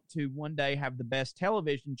 I want to one day have the best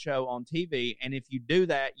television show on TV. And if you do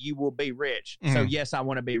that, you will be rich. So yes, I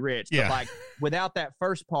want to be rich. Yeah. But, like, without that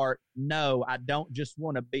first part, no, I don't just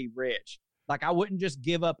want to be rich. Like, I wouldn't just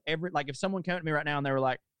give up like, if someone came to me right now and they were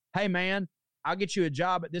like, hey, man, I'll get you a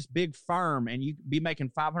job at this big firm and you be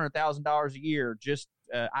making $500,000 a year. Just,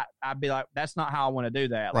 I'd be like, that's not how I want to do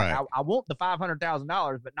that. Like, right. I want the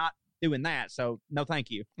 $500,000, but not doing that. So no,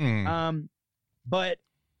 thank you. But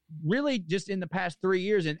really just in the past 3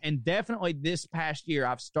 years and definitely this past year,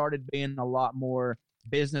 I've started being a lot more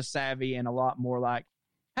business savvy and a lot more like,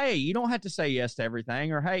 hey, you don't have to say yes to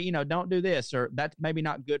everything, or, hey, don't do this, or that's maybe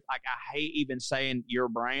not good. Like, I hate even saying your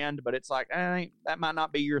brand, but it's like, that might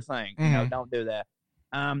not be your thing. Don't do that.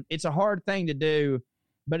 It's a hard thing to do,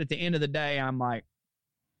 but at the end of the day, I'm like,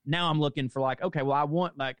 now I'm looking for, like, okay, well, I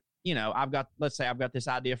want, like, let's say I've got this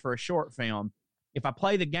idea for a short film. If I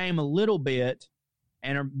play the game a little bit,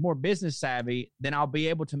 and are more business savvy, then I'll be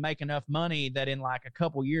able to make enough money that in like a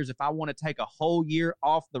couple years, if I want to take a whole year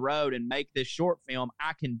off the road and make this short film,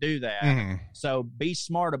 I can do that. Mm-hmm. So be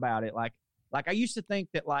smart about it. Like I used to think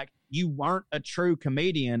that like you weren't a true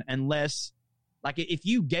comedian unless like if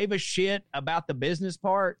you gave a shit about the business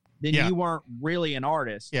part, then you weren't really an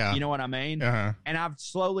artist. Yeah. You know what I mean? Uh-huh. And I've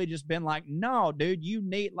slowly just been like, no, dude, you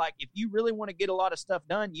need, like, if you really want to get a lot of stuff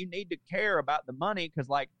done, you need to care about the money. Cause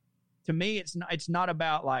like, to me, it's not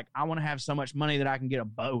about like, I want to have so much money that I can get a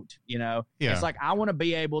boat, you know? Yeah. It's like, I want to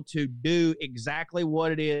be able to do exactly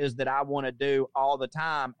what it is that I want to do all the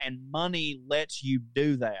time. And money lets you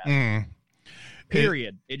do that. Mm.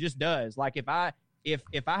 Period. It just does. Like if I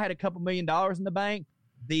had a couple $1 million in the bank,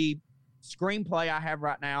 the screenplay I have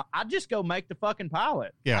right now, I'd just go make the fucking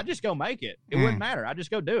pilot. Yeah. I'd just go make it. It wouldn't matter. I'd just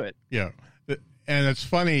go do it. Yeah. And it's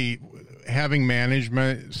funny, having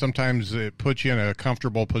management, sometimes it puts you in a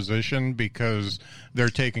comfortable position because they're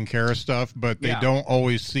taking care of stuff, but they don't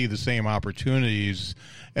always see the same opportunities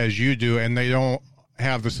as you do, and they don't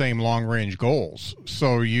have the same long range goals.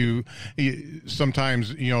 So you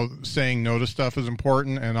sometimes, you know, saying no to stuff is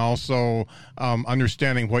important, and also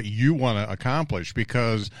understanding what you want to accomplish,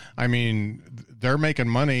 because I mean, they're making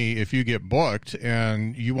money if you get booked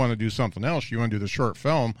and you want to do something else. You want to do the short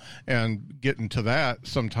film, and getting to that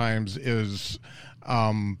sometimes is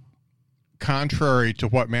contrary to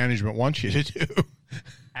what management wants you to do.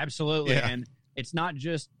 Absolutely. Yeah. And it's not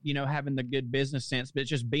just, you know, having the good business sense, but it's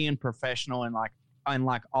just being professional in like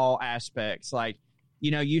all aspects. Like, you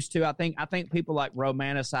know, used to, I think people like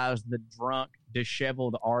romanticize the drunk,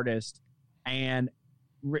 disheveled artist, and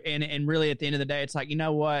really at the end of the day, it's like, you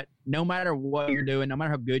know what, no matter what you're doing, no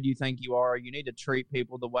matter how good you think you are, you need to treat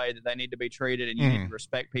people the way that they need to be treated, and you need to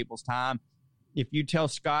respect people's time. If you tell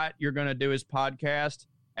Scott you're going to do his podcast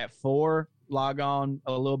at 4, log on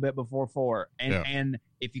a little bit before 4. And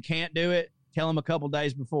if you can't do it, tell him a couple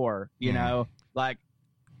days before, you know, like,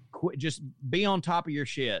 just be on top of your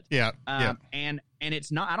shit. Yeah. And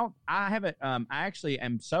it's not, I actually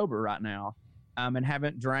am sober right now, and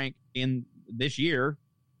haven't drank in this year,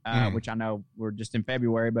 which I know we're just in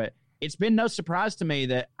February, but it's been no surprise to me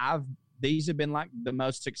that these have been like the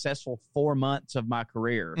most successful 4 months of my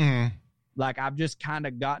career. Like I've just kind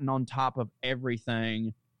of gotten on top of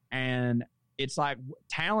everything, and it's like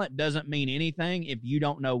talent doesn't mean anything if you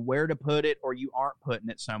don't know where to put it or you aren't putting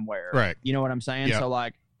it somewhere. Right. You know what I'm saying? Yeah. So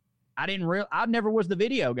like, I never was the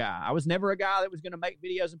video guy. I was never a guy that was going to make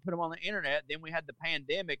videos and put them on the internet. Then we had the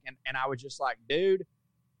pandemic, and I was just like, dude,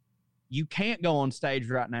 you can't go on stage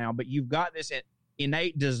right now, but you've got this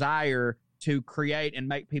innate desire to create and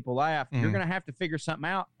make people laugh. You're going to have to figure something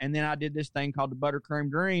out. And then I did this thing called the Buttercream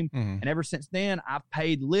Dream. And ever since then, I've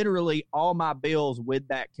paid literally all my bills with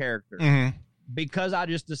that character because I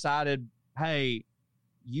just decided, hey,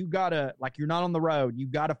 you gotta, like, you're not on the road. You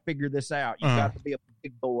got to figure this out. You got to be a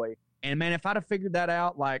big boy. And man, if I'd have figured that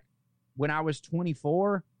out, like when I was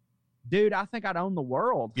 24, dude, I think I'd own the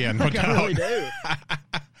world. Yeah, no doubt. I really do.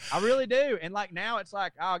 I really do. And like now it's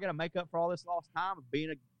like, oh, I got to make up for all this lost time of being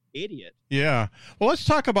an idiot. Yeah. Well, let's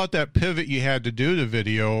talk about that pivot you had to do to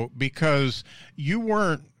video, because you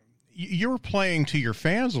were playing to your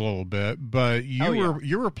fans a little bit, but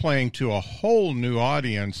you were playing to a whole new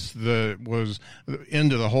audience that was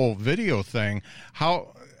into the whole video thing.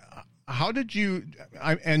 How did you,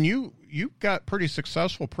 and you got pretty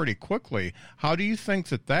successful pretty quickly. How do you think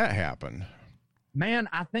that happened? Man,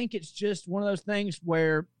 I think it's just one of those things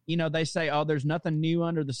where, you know, they say, oh, there's nothing new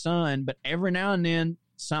under the sun, but every now and then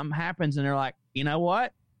something happens and they're like, you know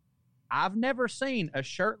what? I've never seen a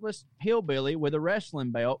shirtless hillbilly with a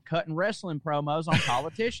wrestling belt cutting wrestling promos on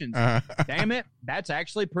politicians. Damn it. That's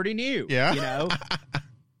actually pretty new. Yeah. You know?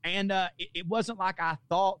 And it wasn't like I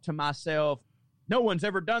thought to myself, no one's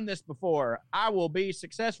ever done this before, I will be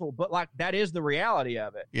successful. But like, that is the reality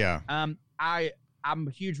of it. Yeah. I'm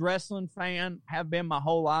a huge wrestling fan, have been my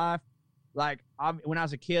whole life. Like when I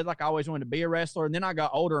was a kid, like I always wanted to be a wrestler. And then I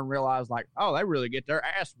got older and realized like, oh, they really get their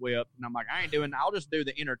ass whipped. And I'm like, I'll just do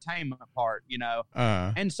the entertainment part, you know?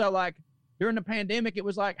 And so like during the pandemic, it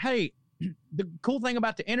was like, hey, the cool thing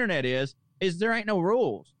about the internet is there ain't no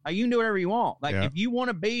rules. Like, you can do whatever you want. Like if you want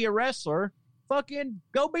to be a wrestler, fucking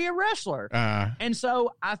go be a wrestler. And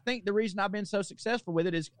so I think the reason I've been so successful with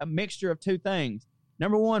it is a mixture of two things.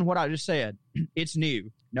 Number one, what I just said, it's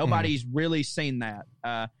new. Nobody's really seen that.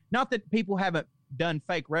 Not that people haven't done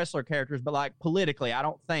fake wrestler characters, but like politically, I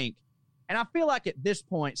don't think. And I feel like at this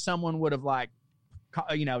point, someone would have like,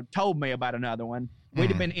 you know, told me about another one. We'd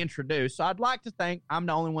have been introduced. So I'd like to think I'm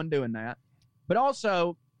the only one doing that. But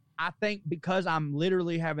also, I think because I'm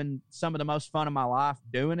literally having some of the most fun of my life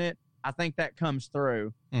doing it, I think that comes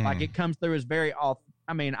through. Like it comes through as very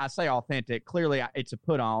I say authentic. Clearly it's a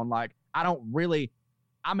put on. Like I don't really,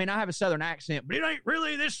 I have a Southern accent, but it ain't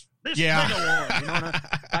really this big a one. You know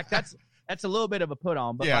what like that's a little bit of a put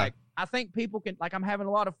on, but like, I think people can, like, I'm having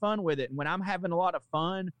a lot of fun with it. And when I'm having a lot of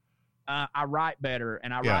fun, I write better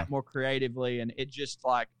and I write more creatively. And it just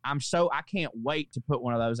like, I can't wait to put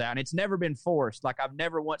one of those out. And it's never been forced. Like I've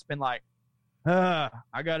never once been like, I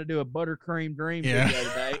got to do a buttercream dream video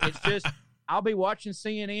today. It's just, I'll be watching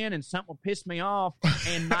CNN and something will piss me off.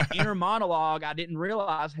 And my inner monologue, I didn't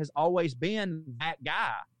realize has always been that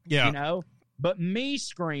guy, you know, but me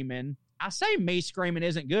screaming, I say me screaming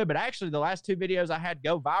isn't good, but actually the last 2 videos I had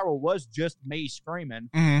go viral was just me screaming.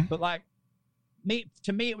 But like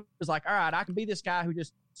to me, it was like, all right, I can be this guy who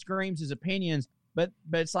just screams his opinions, but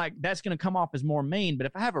it's like, that's going to come off as more mean. But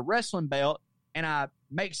if I have a wrestling belt and I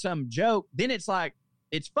make some joke, then it's like,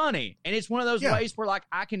 it's funny. And it's one of those ways where like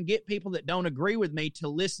I can get people that don't agree with me to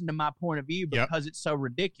listen to my point of view because it's so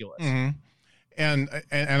ridiculous. And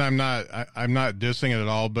I'm not dissing it at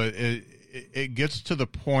all, but it gets to the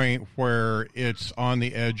point where it's on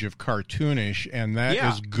the edge of cartoonish, and that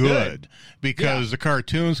is good because the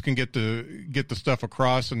cartoons can get the stuff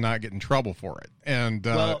across and not get in trouble for it. And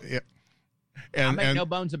I make no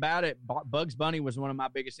bones about it. Bugs Bunny was one of my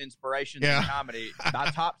biggest inspirations in comedy. My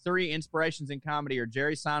top 3 inspirations in comedy are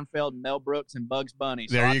Jerry Seinfeld, Mel Brooks, and Bugs Bunny.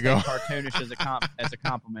 So there you go. Cartoonish as a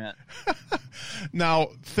compliment.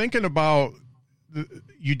 Now, thinking about,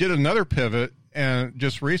 you did another pivot, and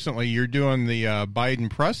just recently you're doing the Biden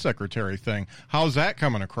press secretary thing. How's that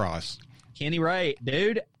coming across? Kenny Ray,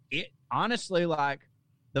 dude, it honestly, like,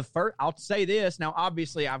 I'll say this. Now,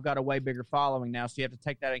 obviously, I've got a way bigger following now, so you have to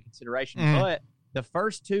take that in consideration. But the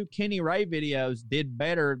first 2 Kenny Ray videos did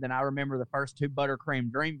better than I remember the first 2 Buttercream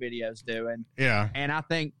Dream videos doing. And I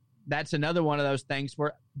think that's another one of those things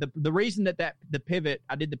where the reason that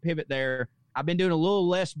I did the pivot there, I've been doing a little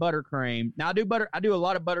less Buttercream. Now, I do a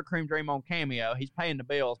lot of Buttercream Dream on Cameo. He's paying the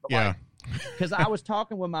bills. But because I was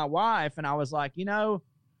talking with my wife, and I was like, you know,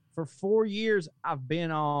 for 4 years, I've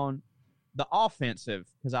been on the offensive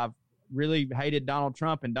because I've really hated Donald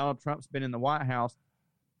Trump, and Donald Trump's been in the White House.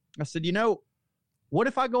 I said, you know, what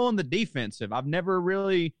if I go on the defensive? I've never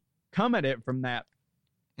really come at it from that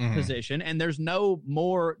position, and there's no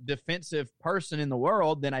more defensive person in the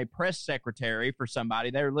world than a press secretary for somebody.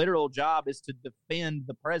 Their literal job is to defend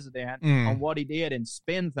the president on what he did and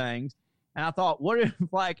spin things. And I thought, what if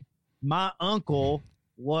like my uncle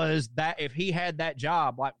was that, if he had that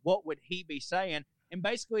job, like what would he be saying? And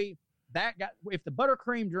basically that guy, if the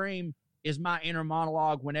Buttercream Dream is my inner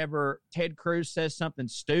monologue whenever Ted Cruz says something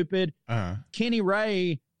stupid, Kenny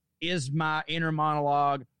Ray is my inner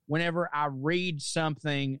monologue whenever I read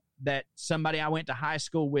something that somebody I went to high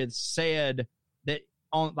school with said that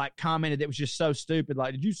commented that was just so stupid.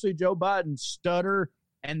 Like, did you see Joe Biden stutter?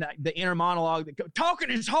 And the inner monologue that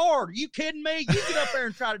talking is hard. Are you kidding me? You get up there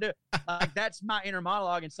and try to do it. Like, that's my inner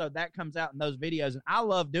monologue. And so that comes out in those videos, and I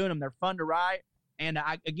love doing them. They're fun to write. And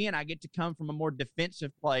I get to come from a more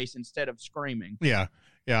defensive place instead of screaming. Yeah.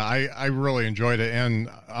 I really enjoyed it. And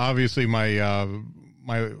obviously my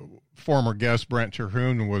former guest, Brent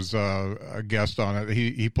Terhune, was a guest on it.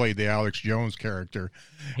 He played the Alex Jones character.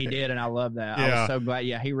 He did, and I love that. I was so glad.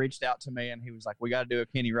 Yeah, he reached out to me, and he was like, we got to do a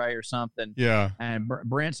Kenny Ray or something. Yeah. And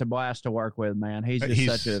Brent's a blast to work with, man. He's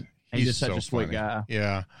just such a sweet guy.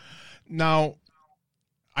 Yeah. Now,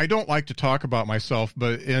 I don't like to talk about myself,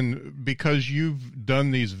 but because you've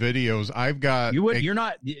done these videos, I've got you're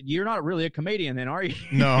not really a comedian then, are you?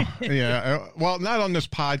 No. Yeah. Well, not on this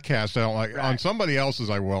podcast. I don't like on somebody else's.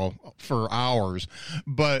 I will for hours,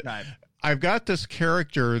 but I've got this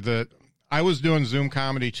character that I was doing Zoom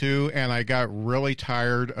comedy too, and I got really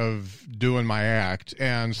tired of doing my act.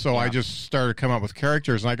 And so I just started coming up with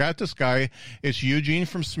characters. And I got this guy, it's Eugene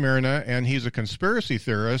from Smyrna, and he's a conspiracy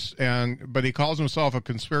theorist, but he calls himself a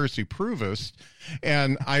conspiracy provist.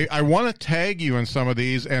 And I want to tag you in some of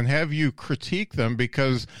these and have you critique them,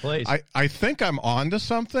 because I think I'm onto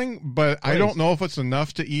something, but I don't know if it's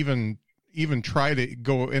enough to even try to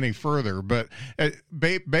go any further. But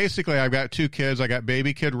basically, I've got 2 kids. I got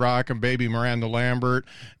baby Kid Rock and baby Miranda Lambert.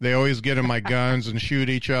 They always get in my guns and shoot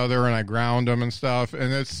each other, and I ground them and stuff.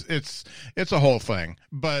 And it's a whole thing.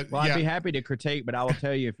 But I'd be happy to critique, but I will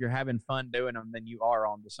tell you, if you're having fun doing them, then you are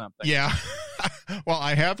onto something. Yeah. Well,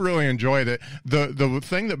 I have really enjoyed it. The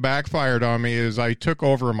thing that backfired on me is I took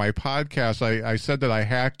over my podcast. I said that I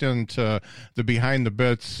hacked into the Behind the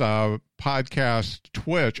Bits podcast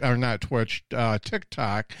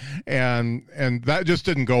TikTok, and that just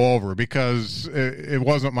didn't go over because it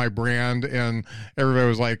wasn't my brand, and everybody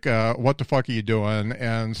was like, "What the fuck are you doing?"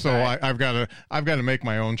 And so I've got to make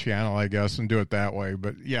my own channel, I guess, and do it that way.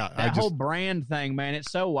 But yeah, that whole brand thing, man,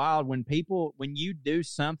 it's so wild when you do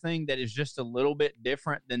something that is just a little bit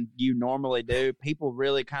different than you normally do, people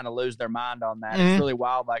really kind of lose their mind on that. It's really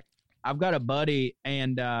wild. Like, I've got a buddy,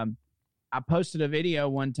 and I posted a video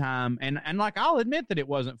one time, and like, I'll admit that it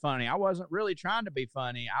wasn't funny. I wasn't really trying to be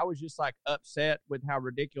funny. I was just like upset with how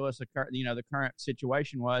ridiculous the current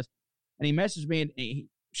situation was. And he messaged me and he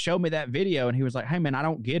showed me that video, and he was like, "Hey man, I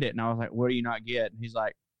don't get it." And I was like, "What do you not get?" And he's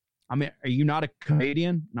like, "I mean, are you not a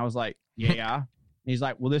comedian?" And I was like, "Yeah." And he's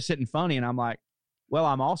like, "Well, this isn't funny." And I'm like, "Well,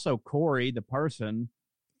 I'm also Corey, the person."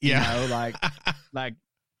 Yeah. You know, like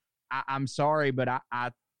I'm sorry, but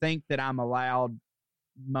I think that I'm allowed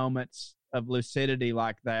moments of lucidity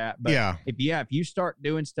like that. But yeah, if you start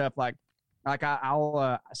doing stuff like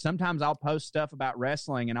I'll sometimes I'll post stuff about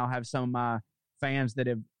wrestling, and I'll have some of my fans that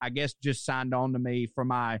have, I guess, just signed on to me for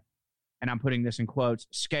my, and I'm putting this in quotes,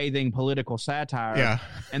 scathing political satire. Yeah.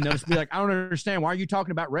 And they'll just be like, "I don't understand. Why are you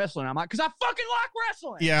talking about wrestling?" I'm like, "Because I fucking like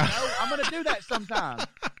wrestling." Yeah. You know? I'm going to do that sometime.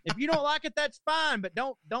 If you don't like it, that's fine. But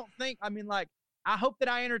don't think, I mean, like, I hope that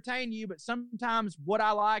I entertain you, but sometimes what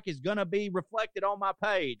I like is going to be reflected on my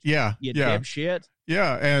page. Yeah. You dipshit.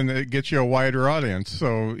 Yeah, and it gets you a wider audience.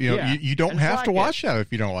 So, you don't have to watch that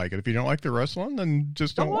if you don't like it. If you don't like the wrestling, then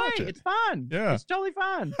just don't watch it. It's fine. Yeah. It's totally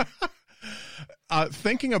fine.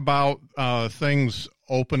 Thinking about things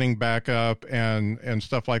opening back up and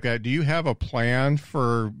stuff like that, do you have a plan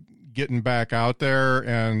for getting back out there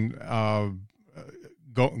and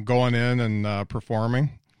going in and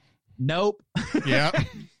performing? Nope. Yeah.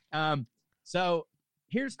 So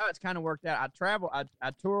here's how it's kind of worked out.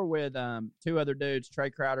 I tour with two other dudes, Trey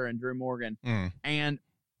Crowder and Drew Morgan. And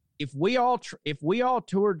if we all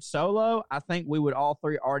toured solo, I think we would all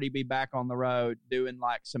three already be back on the road doing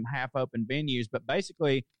like some half open venues. But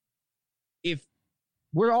basically, if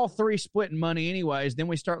we're all three splitting money anyways, then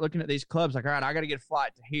we start looking at these clubs like, all right, I got to get a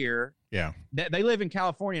flight to here. Yeah. They live in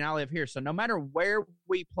California and I live here. So no matter where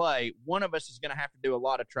we play, one of us is going to have to do a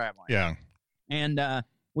lot of traveling. Yeah. And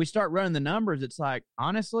we start running the numbers. It's like,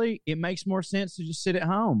 honestly, it makes more sense to just sit at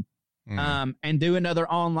home and do another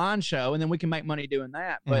online show, and then we can make money doing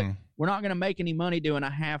that. But we're not going to make any money doing a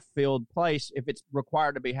half-filled place if it's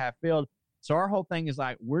required to be half-filled. So our whole thing is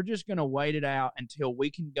like, we're just going to wait it out until we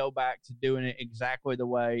can go back to doing it exactly the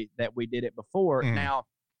way that we did it before. Now,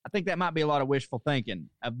 I think that might be a lot of wishful thinking.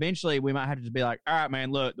 Eventually, we might have to just be like, all right,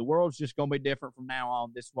 man, look, the world's just going to be different from now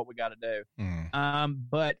on. This is what we got to do.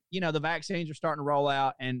 But, the vaccines are starting to roll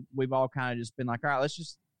out, and we've all kind of just been like, all right, let's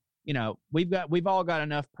just, we've all got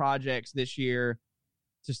enough projects this year.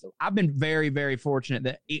 I've been very, very fortunate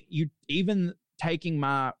that even taking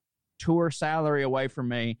my tour salary away from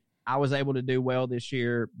me, I was able to do well this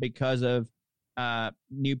year because of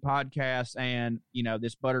new podcasts and,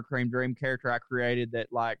 this Buttercream Dream character I created that,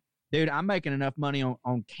 like, dude, I'm making enough money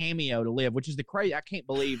on Cameo to live, which is I can't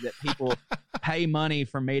believe that people pay money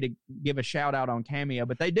for me to give a shout out on Cameo,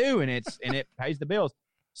 but they do. And it pays the bills.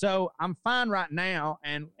 So I'm fine right now.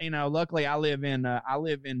 And, luckily I live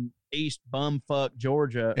in East bumfuck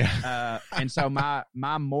Georgia. And so my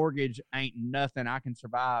mortgage ain't nothing. I can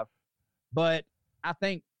survive. But I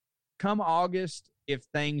think come August, if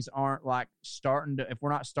things aren't if we're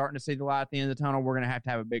not starting to see the light at the end of the tunnel, we're going to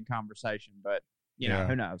have a big conversation, but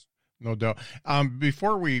who knows? No doubt.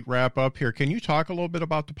 Before we wrap up here, can you talk a little bit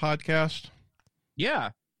about the podcast?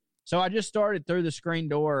 Yeah. So I just started Through the Screen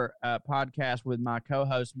Door podcast with my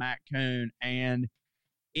co-host, Matt Kuhn, and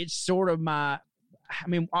it's sort of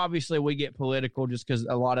obviously we get political just because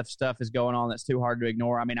a lot of stuff is going on that's too hard to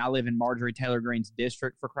ignore. I mean, I live in Marjorie Taylor Greene's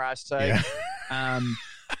district, for Christ's sake. Yeah.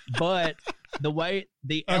 But the way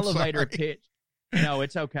the elevator pitch,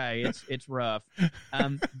 it's okay. It's rough.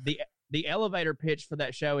 The elevator pitch for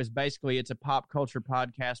that show is basically it's a pop culture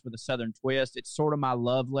podcast with a Southern twist. It's sort of my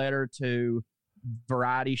love letter to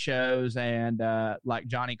variety shows and like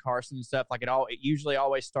Johnny Carson and stuff. Like it usually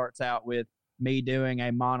always starts out with me doing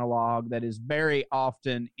a monologue that is very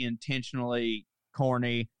often intentionally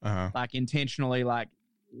corny, like intentionally like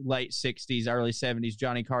late 60s, early 70s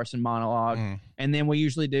Johnny Carson monologue. And then we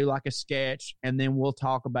usually do like a sketch, and then we'll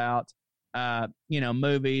talk about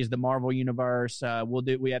movies, the Marvel universe.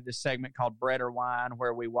 We have this segment called Bread or Wine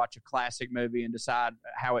where we watch a classic movie and decide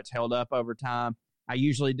how it's held up over time. I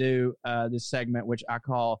usually do this segment, which I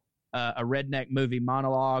call a redneck movie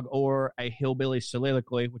monologue or a hillbilly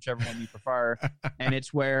soliloquy, whichever one you prefer. And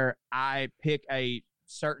it's where I pick a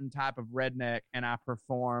certain type of redneck and I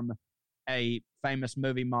perform a famous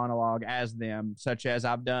movie monologue as them, such as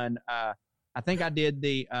I've done. I think I did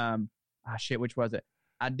the which was it?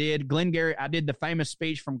 I did Glengarry. I did the famous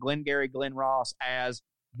speech from Glengarry Glen Ross as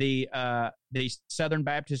the Southern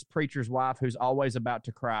Baptist preacher's wife who's always about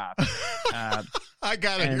to cry. I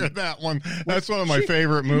gotta hear that one. That's one of my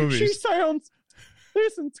favorite movies. She sounds.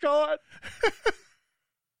 Listen, Scott.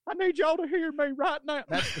 I need y'all to hear me right now.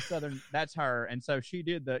 That's the Southern. That's her, and so she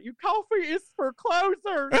did the. Your coffee is for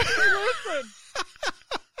closers.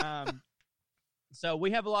 Listen. So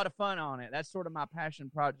we have a lot of fun on it. That's sort of my passion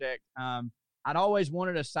project. I'd always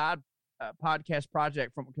wanted a side podcast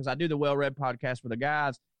project because I do the Well Read podcast with the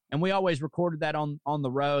guys, and we always recorded that on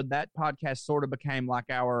the road. That podcast sort of became like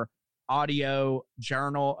our audio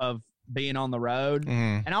journal of being on the road.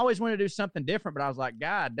 And I always wanted to do something different, but I was like,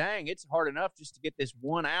 God dang, it's hard enough just to get this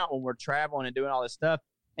one out when we're traveling and doing all this stuff.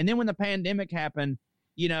 And then when the pandemic happened,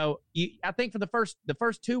 I think for the first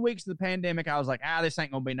 2 weeks of the pandemic, I was like, this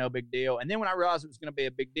ain't going to be no big deal. And then when I realized it was going to be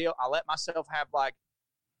a big deal, I let myself have like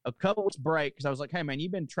a couple weeks break because I was like, hey, man,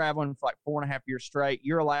 you've been traveling for like 4.5 years straight.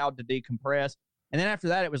 You're allowed to decompress. And then after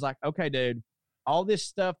that, it was like, okay, dude, all this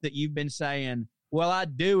stuff that you've been saying, well,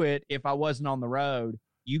 I'd do it if I wasn't on the road.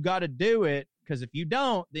 You got to do it because if you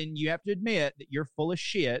don't, then you have to admit that you're full of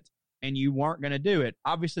shit and you weren't going to do it.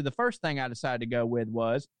 Obviously, the first thing I decided to go with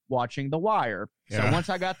was watching The Wire. Yeah. So once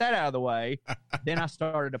I got that out of the way, then I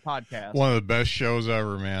started a podcast. One of the best shows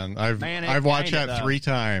ever, man. I've watched that 3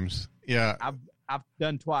 times. Yeah. I've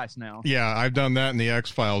done twice now. Yeah, I've done that in the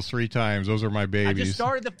X-Files 3 times. Those are my babies. I just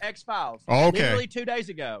started the X-Files. Oh, okay. Literally 2 days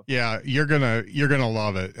ago. Yeah, you're gonna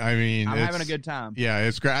love it. I mean, I'm having a good time. Yeah,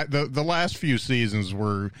 it's great. The last few seasons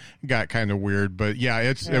got kind of weird, but yeah,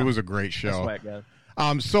 it was a great show. That's the way it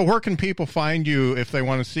goes. So where can people find you if they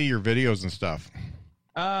want to see your videos and stuff?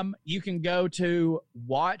 You can go to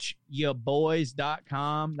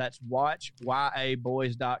watchyaboys.com. That's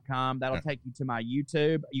watchyaboys.com. That'll take you to my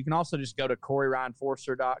YouTube. You can also just go to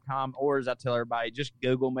CoreyRyanForster.com, or as I tell everybody, just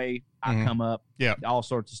Google me. I come up. Yeah. All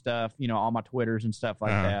sorts of stuff, all my Twitters and stuff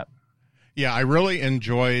like that. Yeah, I really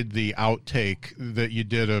enjoyed the outtake that you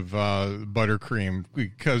did of Buttercream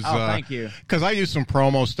because thank you. Because I do some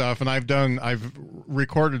promo stuff and I've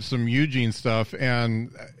recorded some Eugene stuff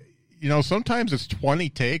and sometimes it's 20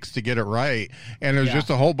 takes to get it right, and it was just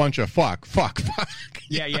a whole bunch of fuck.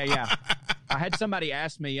 Yeah. I had somebody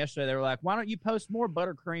ask me yesterday, they were like, why don't you post more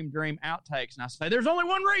Buttercream Dream outtakes? And I say, there's only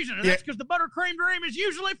one reason, and that's because the Buttercream Dream is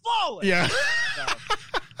usually flawless. Yeah. So,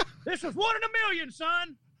 this was 1 in a million,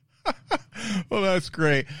 son. Well, that's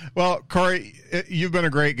great. Well, Corey, you've been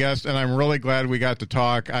a great guest, and I'm really glad we got to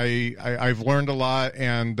talk. I've learned a lot,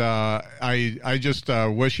 and I just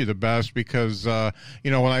wish you the best because when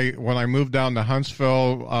I move down to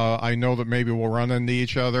Huntsville, I know that maybe we'll run into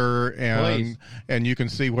each other, and you can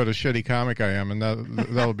see what a shitty comic I am, and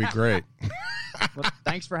that'll be great. Well,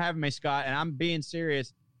 thanks for having me, Scott. And I'm being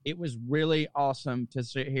serious. It was really awesome to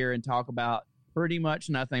sit here and talk about pretty much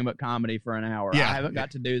nothing but comedy for an hour. Yeah. I haven't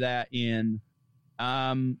got to do that in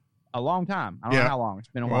a long time. I don't know how long. It's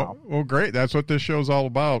been a while. Well, great. That's what this show's all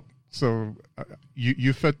about. So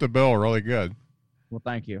you fit the bill really good. Well,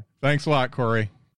 thank you. Thanks a lot, Corey.